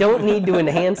art. We don't need to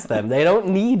enhance them. They don't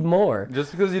need more.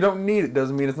 Just because you don't need it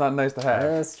doesn't mean it's not nice to have.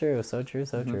 That's true. So true.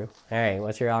 So true. All right.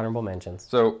 What's your honorable mentions?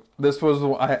 So this was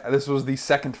the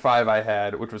second 5 I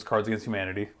had, which was Cards Against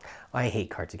Humanity. I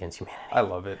hate Cards Against Humanity. I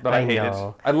love it, but I hate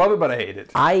it. I love it, but I hate it.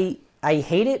 I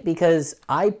hate it because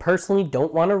I personally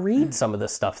don't want to read some of the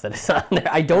stuff that is on there.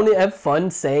 I don't have fun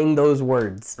saying those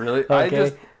words. Really?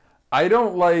 Okay? I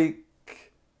don't like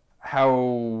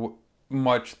how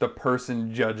much the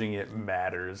person judging it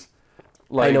matters.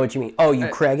 Like, I know what you mean. Oh, you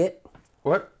Craig it?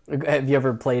 What? Have you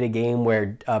ever played a game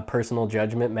where personal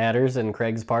judgment matters and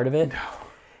Craig's part of it? No.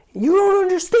 You don't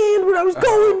understand what I was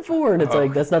going for, and it's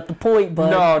like that's not the point.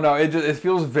 But no, it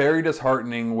feels very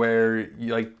disheartening. Where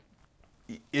you like,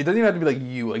 it doesn't even have to be like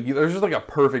you. There's just like a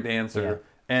perfect answer,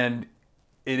 and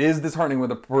it is disheartening when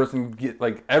the person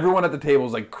everyone at the table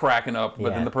is like cracking up,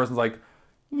 but then the person's like,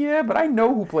 yeah, but I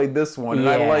know who played this one, and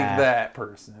I like that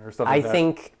person, or something like that. I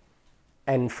think,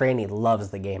 and Franny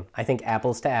loves the game, I think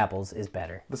Apples to Apples is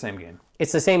better. The same game.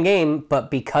 It's the same game, but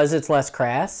because it's less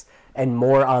crass and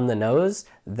more on the nose,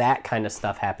 that kind of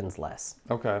stuff happens less.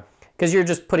 Okay. Because you're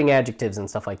just putting adjectives and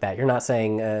stuff like that. You're not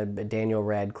saying Daniel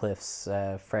Radcliffe's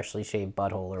freshly shaved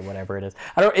butthole or whatever it is.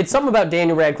 It's something about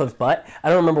Daniel Radcliffe's butt. I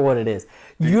don't remember what it is.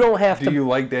 You don't have to... Do you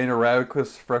like Daniel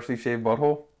Radcliffe's freshly shaved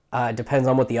butthole? Depends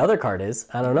on what the other card is.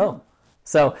 I don't know.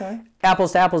 So,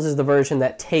 Apples to Apples is the version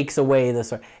that takes away the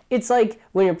sort. It's like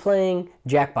when you're playing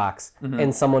Jackbox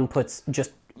and someone puts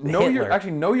just Hitler.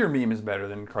 Know Your Meme is better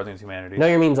than Cards Against Humanity. Know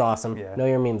Your Meme's awesome. Yeah. Know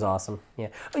Your Meme's awesome. Yeah.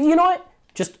 You know what?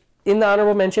 Just in the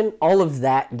honorable mention, all of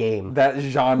that game. That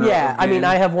genre. Yeah, I mean,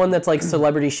 I have one that's like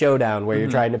Celebrity Showdown, where you're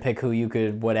trying to pick who you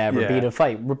could beat a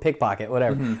fight, pickpocket,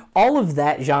 whatever. All of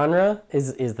that genre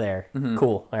is there.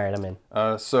 Cool. All right, I'm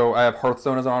in. So I have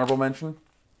Hearthstone as an honorable mention.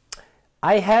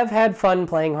 I have had fun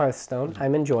playing Hearthstone.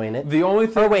 I'm enjoying it. The only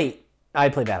thing... Oh, wait. I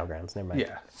play Battlegrounds. Never mind.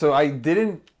 Yeah. So I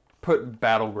didn't put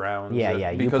Battlegrounds.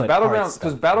 Yeah. Because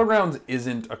Battlegrounds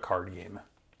isn't a card game.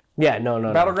 Yeah, no.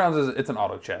 Battlegrounds it's an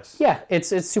auto chess. Yeah, it's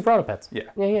Super Auto Pets. Yeah.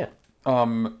 Yeah.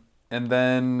 And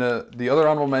then the other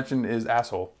honorable mention is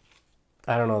Asshole.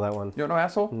 I don't know that one. You don't know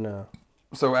Asshole? No.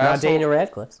 So Not Daniel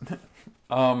Radcliffe's.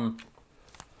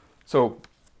 So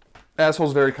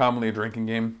Asshole's very commonly a drinking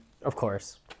game. Of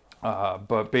course.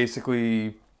 But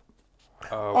basically...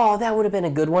 that would have been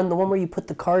a good one. The one where you put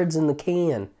the cards in the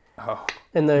can. Oh.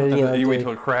 And you wait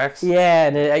till it cracks? Yeah,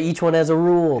 and each one has a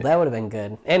rule. That would have been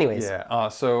good. Anyways. Yeah.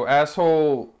 So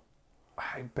Asshole...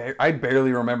 I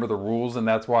barely remember the rules, and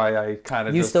that's why I kind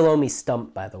of still owe me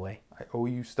Stump, by the way. I owe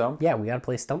you Stump? Yeah, we got to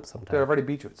play Stump sometime. Dude, I've already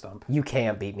beat you at Stump. You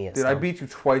can't beat me at Stump. Dude, I beat you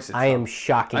twice at Stump. I am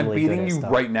shockingly good at Stump. I'm beating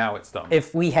you right now at Stump.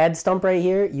 If we had Stump right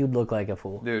here, you'd look like a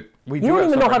fool. Dude, you don't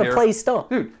even know how to play Stump.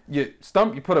 Dude, you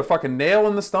put a fucking nail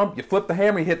in the stump, you flip the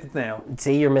hammer, you hit the nail.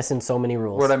 See, you're missing so many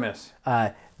rules. What'd I miss?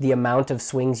 The amount of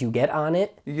swings you get on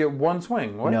it. You get one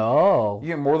swing. What? No. You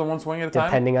get more than one swing at a time?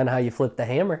 Depending on how you flip the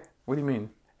hammer. What do you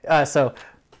mean? So...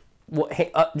 Well,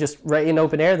 just right in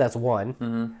open air, that's 1.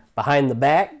 Mm-hmm. Behind the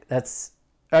back,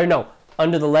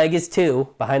 under the leg is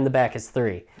 2. Behind the back is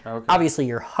 3. Okay. Obviously,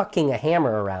 you're hucking a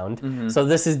hammer around, so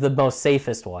this is the most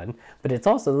safest one, but it's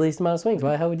also the least amount of swings.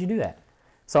 Why the hell would you do that?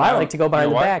 So I like to go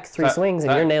behind the back, 3 swings,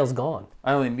 and your nail's gone.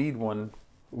 I only need 1.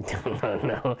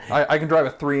 No. I can drive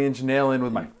a 3-inch nail in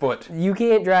with my foot. You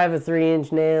can't drive a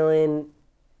 3-inch nail in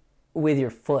with your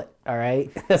foot, all right?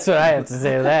 That's what I have to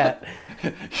say to that.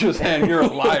 You're a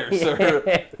liar,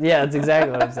 sir. Yeah, that's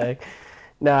exactly what I'm saying.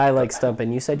 No, I like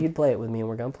stumping. You said you'd play it with me, and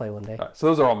we're going to play one day. All right, so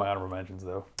those are all my honorable mentions,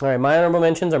 though. All right, my honorable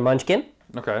mentions are Munchkin,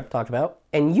 Okay. talked about,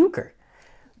 and Euchre.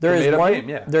 There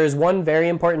is one very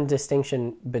important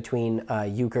distinction between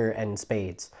Euchre and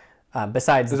Spades.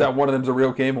 Besides, is that one of them's a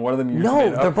real game and one of them you just no,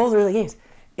 made up? they're both real games.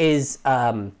 Is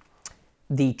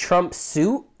the trump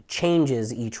suit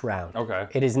changes each round. Okay.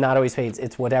 It is not always Spades.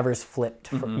 It's whatever's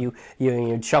flipped. You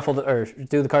shuffle or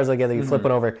do the cards together. You flip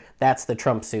one over. That's the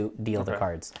trump suit. Deal the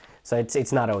cards. So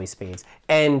it's not always Spades.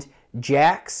 And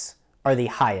Jacks are the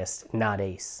highest, not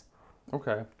Ace.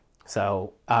 Okay.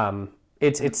 So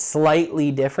it's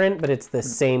slightly different, but it's the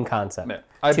same concept. Yeah.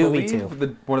 I 2v2.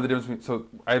 believe one of the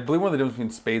difference between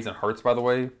Spades and Hearts, by the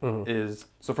way, is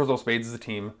so first of all, Spades is a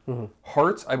team.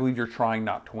 Hearts, I believe you're trying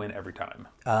not to win every time.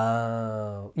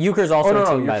 Euchre's also a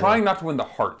team. You're trying not to win the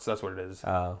hearts. That's what it is.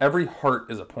 Every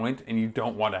heart is a point, and you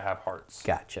don't want to have hearts.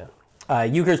 Gotcha.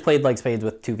 Euchre's played like Spades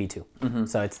with 2v2.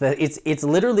 So it's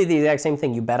literally the exact same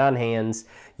thing. You bet on hands.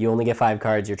 You only get 5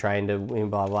 cards. You're trying to win,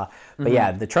 blah, blah. But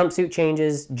yeah, the trump suit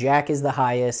changes. Jack is the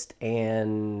highest,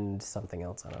 and something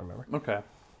else. I don't remember. Okay.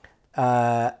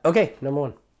 Okay, number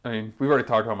 1. I mean, we've already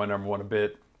talked about my number 1 a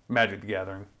bit. Magic the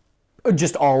Gathering.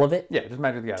 Just all of it? Yeah, just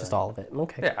Magic the Gathering. Just all of it.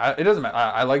 Okay. Yeah, it doesn't matter.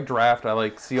 I like Draft. I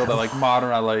like Sealed. I like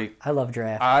Modern. I love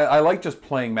Draft. I like just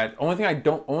playing Magic. Only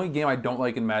game I don't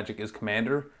like in Magic is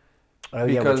Commander. Oh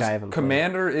yeah, which I haven't played.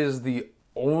 Commander is the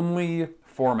only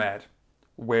format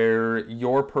where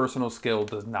your personal skill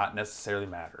does not necessarily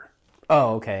matter.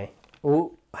 Oh, okay.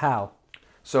 Ooh, how?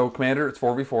 So Commander, it's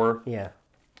 4v4. Yeah.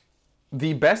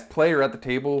 The best player at the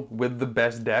table with the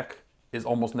best deck is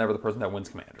almost never the person that wins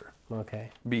Commander. Okay.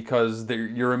 Because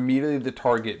you're immediately the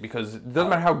target, because it doesn't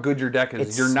matter how good your deck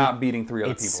is, you're not beating 3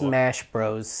 other people. It's Smash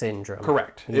Bros. Syndrome.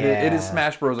 Correct. Yeah. It is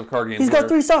Smash Bros. Of card games. He's got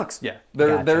 3 stocks. Yeah.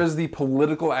 There is the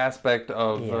political aspect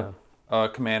of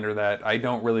Commander that I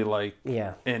don't really like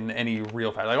in any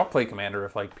real fact. Like, I'll play Commander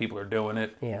if like people are doing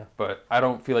it. Yeah. But I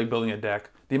don't feel like building a deck.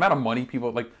 The amount of money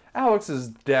people like Alex's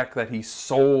deck that he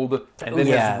sold and then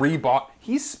has rebought.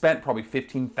 He spent probably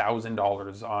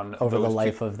 $15,000 on over the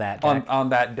life of that deck. On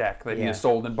that deck that he has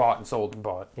sold and bought and sold and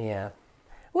bought. Yeah.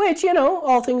 Which,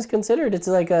 all things considered, it's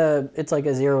like a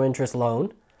 0 interest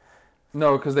loan.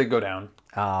 No, because they go down.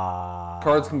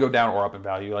 Cards can go down or up in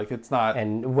value. Like, it's not.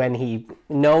 And when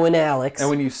knowing Alex. And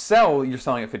when you sell, you're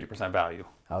selling at 50% value.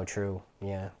 Oh, true.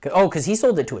 Yeah. Oh, because he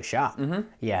sold it to a shop.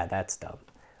 Yeah, that's dumb.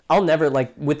 I'll never,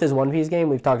 like, with this One Piece game,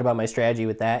 we've talked about my strategy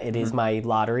with that. It is my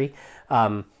lottery.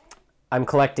 I'm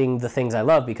collecting the things I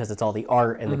love because it's all the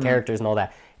art and the characters and all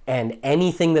that. And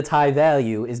anything that's high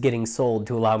value is getting sold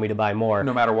to allow me to buy more.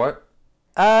 No matter what?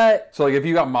 So, like, if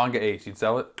you got Manga Ace, you'd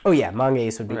sell it? Oh, yeah. Manga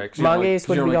Ace would be. Okay, Manga Ace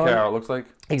would be you don't really going. care how it looks like?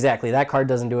 Exactly. That card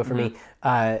doesn't do it for me.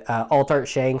 Alt Art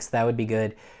Shanks, that would be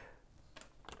good.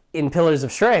 In Pillars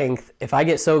of Strength, if I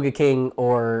get Soga King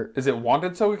or... Is it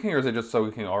Wanted Soga King or is it just Soga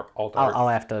King Alt Art? I'll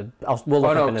have to... We'll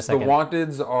look up in a second. The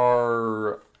Wanteds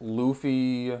are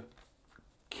Luffy,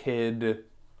 Kid,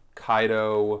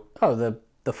 Kaido... Oh,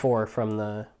 the 4 from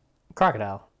the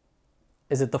Crocodile.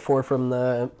 Is it the 4 from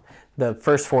the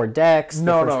first 4 decks?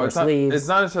 No, it's not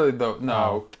necessarily the...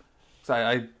 No. So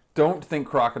I don't think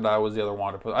Crocodile was the other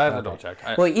Wanted. I have to double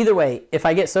check. Well, either way, if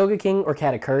I get Soga King or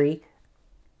Katakuri...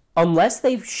 Unless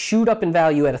they shoot up in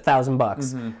value at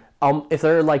 $1,000, if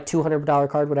they're like $200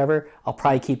 card, whatever, I'll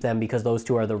probably keep them because those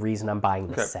 2 are the reason I'm buying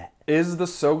the set. Is the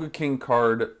Soga King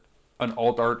card an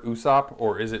alt art Usopp,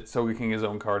 or is it Soga King his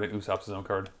own card and Usopp's his own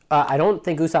card? I don't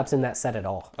think Usopp's in that set at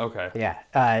all. Okay.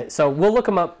 Yeah. So we'll look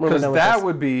them up. Because that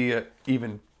would be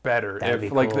even better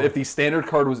cool. If the standard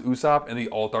card was Usopp and the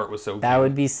alt art was Soga King. That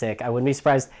would be sick. I wouldn't be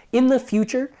surprised in the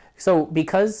future. So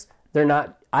because they're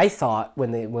not. I thought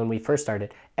when we first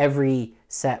started, every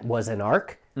set was an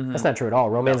arc. That's not true at all.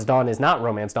 Romance Dawn is not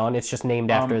Romance Dawn. It's just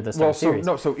named after the series.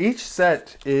 So each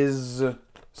set is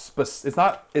it's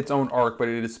not its own arc, but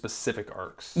it is specific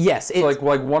arcs. Yes. So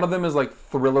like one of them is like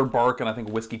Thriller Bark and I think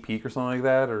Whiskey Peak or something like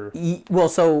that. Or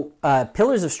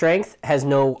Pillars of Strength has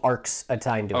no arcs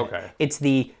assigned to it. Okay. It's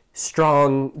the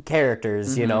strong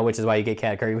characters, which is why you get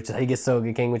Katakuri, which is why you get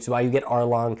Soga King, which is why you get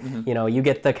Arlong. You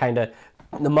get the kind of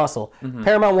The muscle.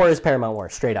 Paramount War is Paramount War,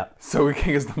 straight up. So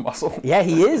King is the muscle. Yeah,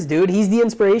 he is, dude. He's the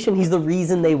inspiration. He's the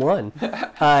reason they won.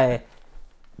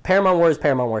 Paramount War is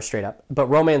Paramount War, straight up. But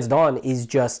Romance Dawn is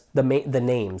just the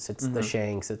names. It's the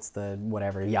Shanks. It's the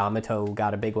whatever. Yamato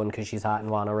got a big one because she's hot in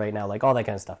Wano right now. Like, all that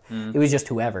kind of stuff. It was just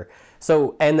whoever.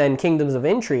 So, and then Kingdoms of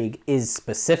Intrigue is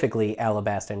specifically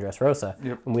Alabasta and Dressrosa.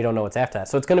 Yep. And we don't know what's after that.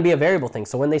 So it's going to be a variable thing.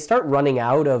 So when they start running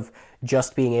out of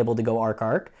just being able to go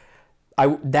arc,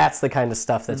 that's the kind of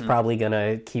stuff that's probably going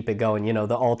to keep it going. You know,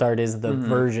 the alt art is the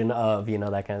version of, you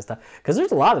know, that kind of stuff. Because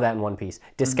there's a lot of that in One Piece.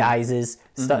 Disguises,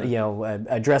 stuff, you know,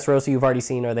 Dressrosa you've already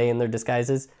seen. Are they in their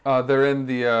disguises? They're in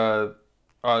the,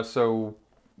 so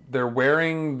they're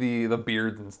wearing the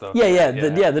beards and stuff.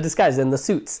 The disguises and the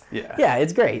suits. Yeah,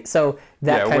 it's great. So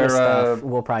that kind of stuff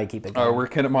will probably keep it going. Where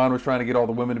Kinemon was trying to get all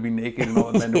the women to be naked and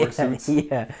all the men to wear suits.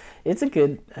 Yeah, it's a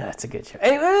good show.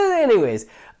 Anyways,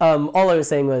 all I was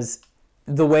saying was,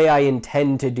 the way I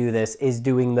intend to do this is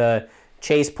doing the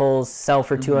chase pulls, sell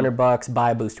for $200,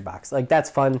 buy a booster box. Like, that's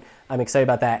fun. I'm excited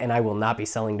about that, and I will not be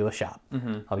selling to a shop.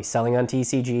 I'll be selling on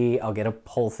TCG. I'll get a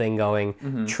whole thing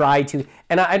going. Try to,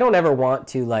 and I don't ever want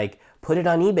to, like, put it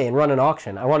on eBay and run an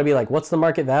auction. I want to be like, what's the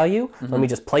market value? Let me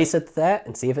just place it to that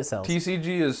and see if it sells.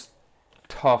 TCG is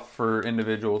tough for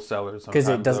individual sellers because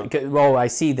it doesn't. Well, I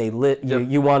see they lit.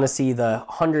 You want to see the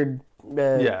 100.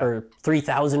 Or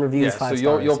 3,000 reviews, 5 so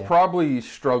stars. You'll probably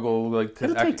struggle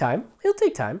It'll take time. It'll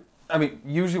take time. I mean,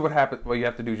 usually what you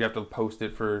have to do is you have to post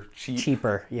it for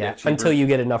cheaper. Until you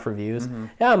get enough reviews.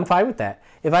 Yeah, I'm fine with that.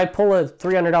 If I pull a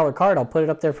 $300 card, I'll put it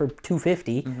up there for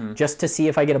 $250 just to see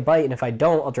if I get a bite, and if I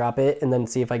don't, I'll drop it and then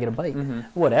see if I get a bite.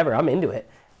 Whatever, I'm into it.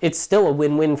 It's still a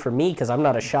win-win for me because I'm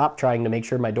not a shop trying to make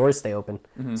sure my doors stay open.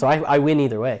 So I win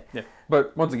either way. Yeah.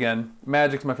 But once again,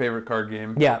 Magic's my favorite card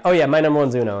game. Yeah. Oh yeah, my number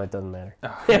one's Uno. It doesn't matter.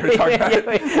 We already talked about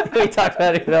it. We talked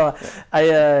about it. No,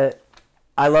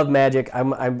 I love Magic.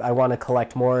 I want to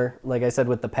collect more. Like I said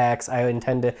with the packs, I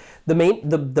intend to.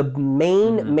 The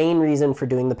main reason for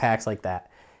doing the packs like that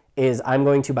is I'm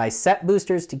going to buy set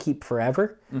boosters to keep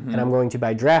forever, and I'm going to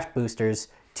buy draft boosters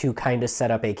to kind of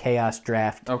set up a chaos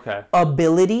draft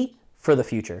ability for the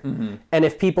future. And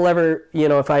if people ever,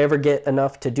 if I ever get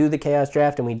enough to do the chaos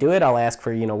draft and we do it, I'll ask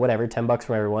for, whatever, $10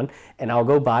 from everyone, and I'll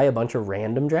go buy a bunch of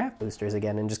random draft boosters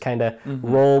again and just kind of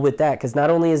roll with that. Because not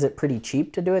only is it pretty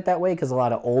cheap to do it that way, because a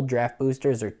lot of old draft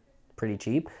boosters are pretty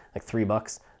cheap, like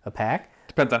 $3 a pack.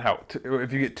 Depends on how.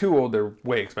 If you get too old, they're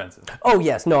way expensive. Oh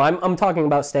yes, no, I'm talking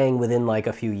about staying within like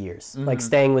a few years, like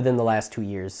staying within the last 2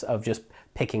 years of just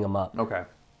picking them up. Okay.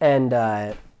 And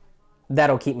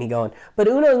that'll keep me going. But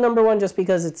Uno's number one just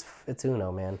because it's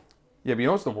Uno, man. Yeah, but you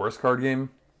know what's the worst card game?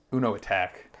 Uno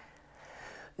Attack.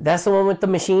 That's the one with the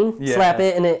machine? Yeah. Slap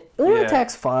it and it... Uno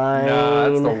Attack's fine. Nah,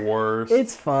 that's the worst.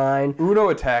 It's fine. Uno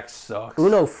Attack sucks.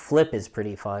 Uno Flip is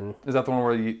pretty fun. Is that the one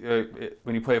where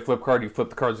when you play a flip card, you flip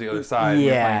the cards to the other side?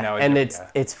 Yeah, and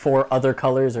it's 4 other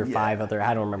colors or 5 other...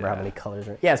 I don't remember how many colors.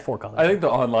 Yeah, it's 4 colors. I think the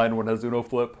online one has Uno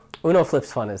Flip. Uno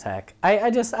Flip's fun as heck. I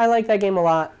like that game a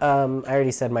lot. I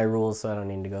already said my rules, so I don't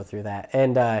need to go through that.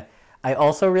 And I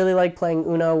also really like playing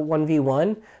Uno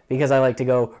 1v1 because I like to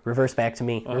go reverse back to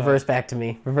me, reverse back to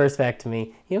me, reverse back to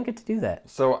me. You don't get to do that.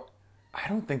 So I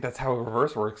don't think that's how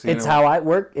reverse works. It's how it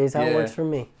works for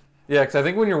me. Yeah, because I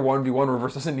think when you're 1v1,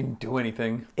 reverse doesn't even do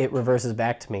anything. It reverses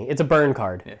back to me. It's a burn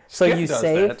card. Yeah. So Skip you does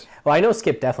save. That. Well, I know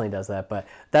Skip definitely does that, but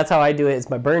that's how I do it. It's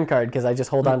my burn card because I just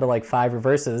hold on to like 5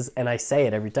 reverses and I say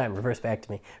it every time. Reverse back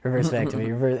to me. Reverse back to me.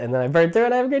 Reverse, and then I burn through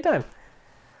and I have a great time.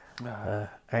 All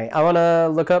right, I want to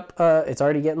look up. It's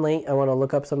already getting late. I want to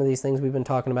look up some of these things we've been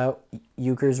talking about.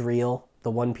 Euchre's real. The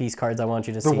One Piece cards I want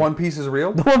you to see. The One Piece is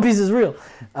real? The One Piece is real.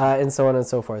 And so on and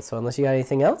so forth. So unless you got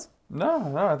anything else?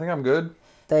 No, I think I'm good.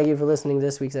 Thank you for listening to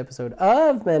this week's episode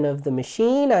of Men of the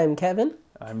Machine. I'm Kevin.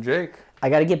 I'm Jake. I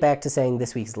got to get back to saying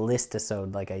this week's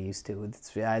Listisode like I used to.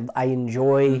 I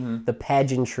enjoy the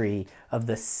pageantry of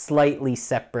the slightly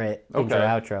separate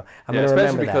intro-outro. I'm going to remember that.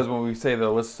 Especially because when we say the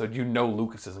Listisode,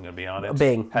 Lucas isn't going to be on it.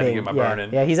 Bing. Had to get my burn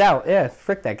in. Yeah, he's out. Yeah,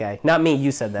 frick that guy. Not me.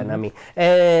 You said that, not me.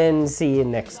 And see you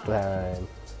next time.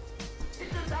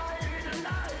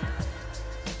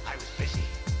 I was busy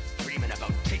dreaming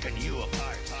about taking you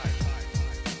apart.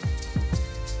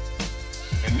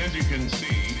 And as you can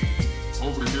see,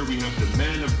 over here we have the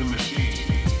Man of the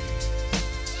Machine.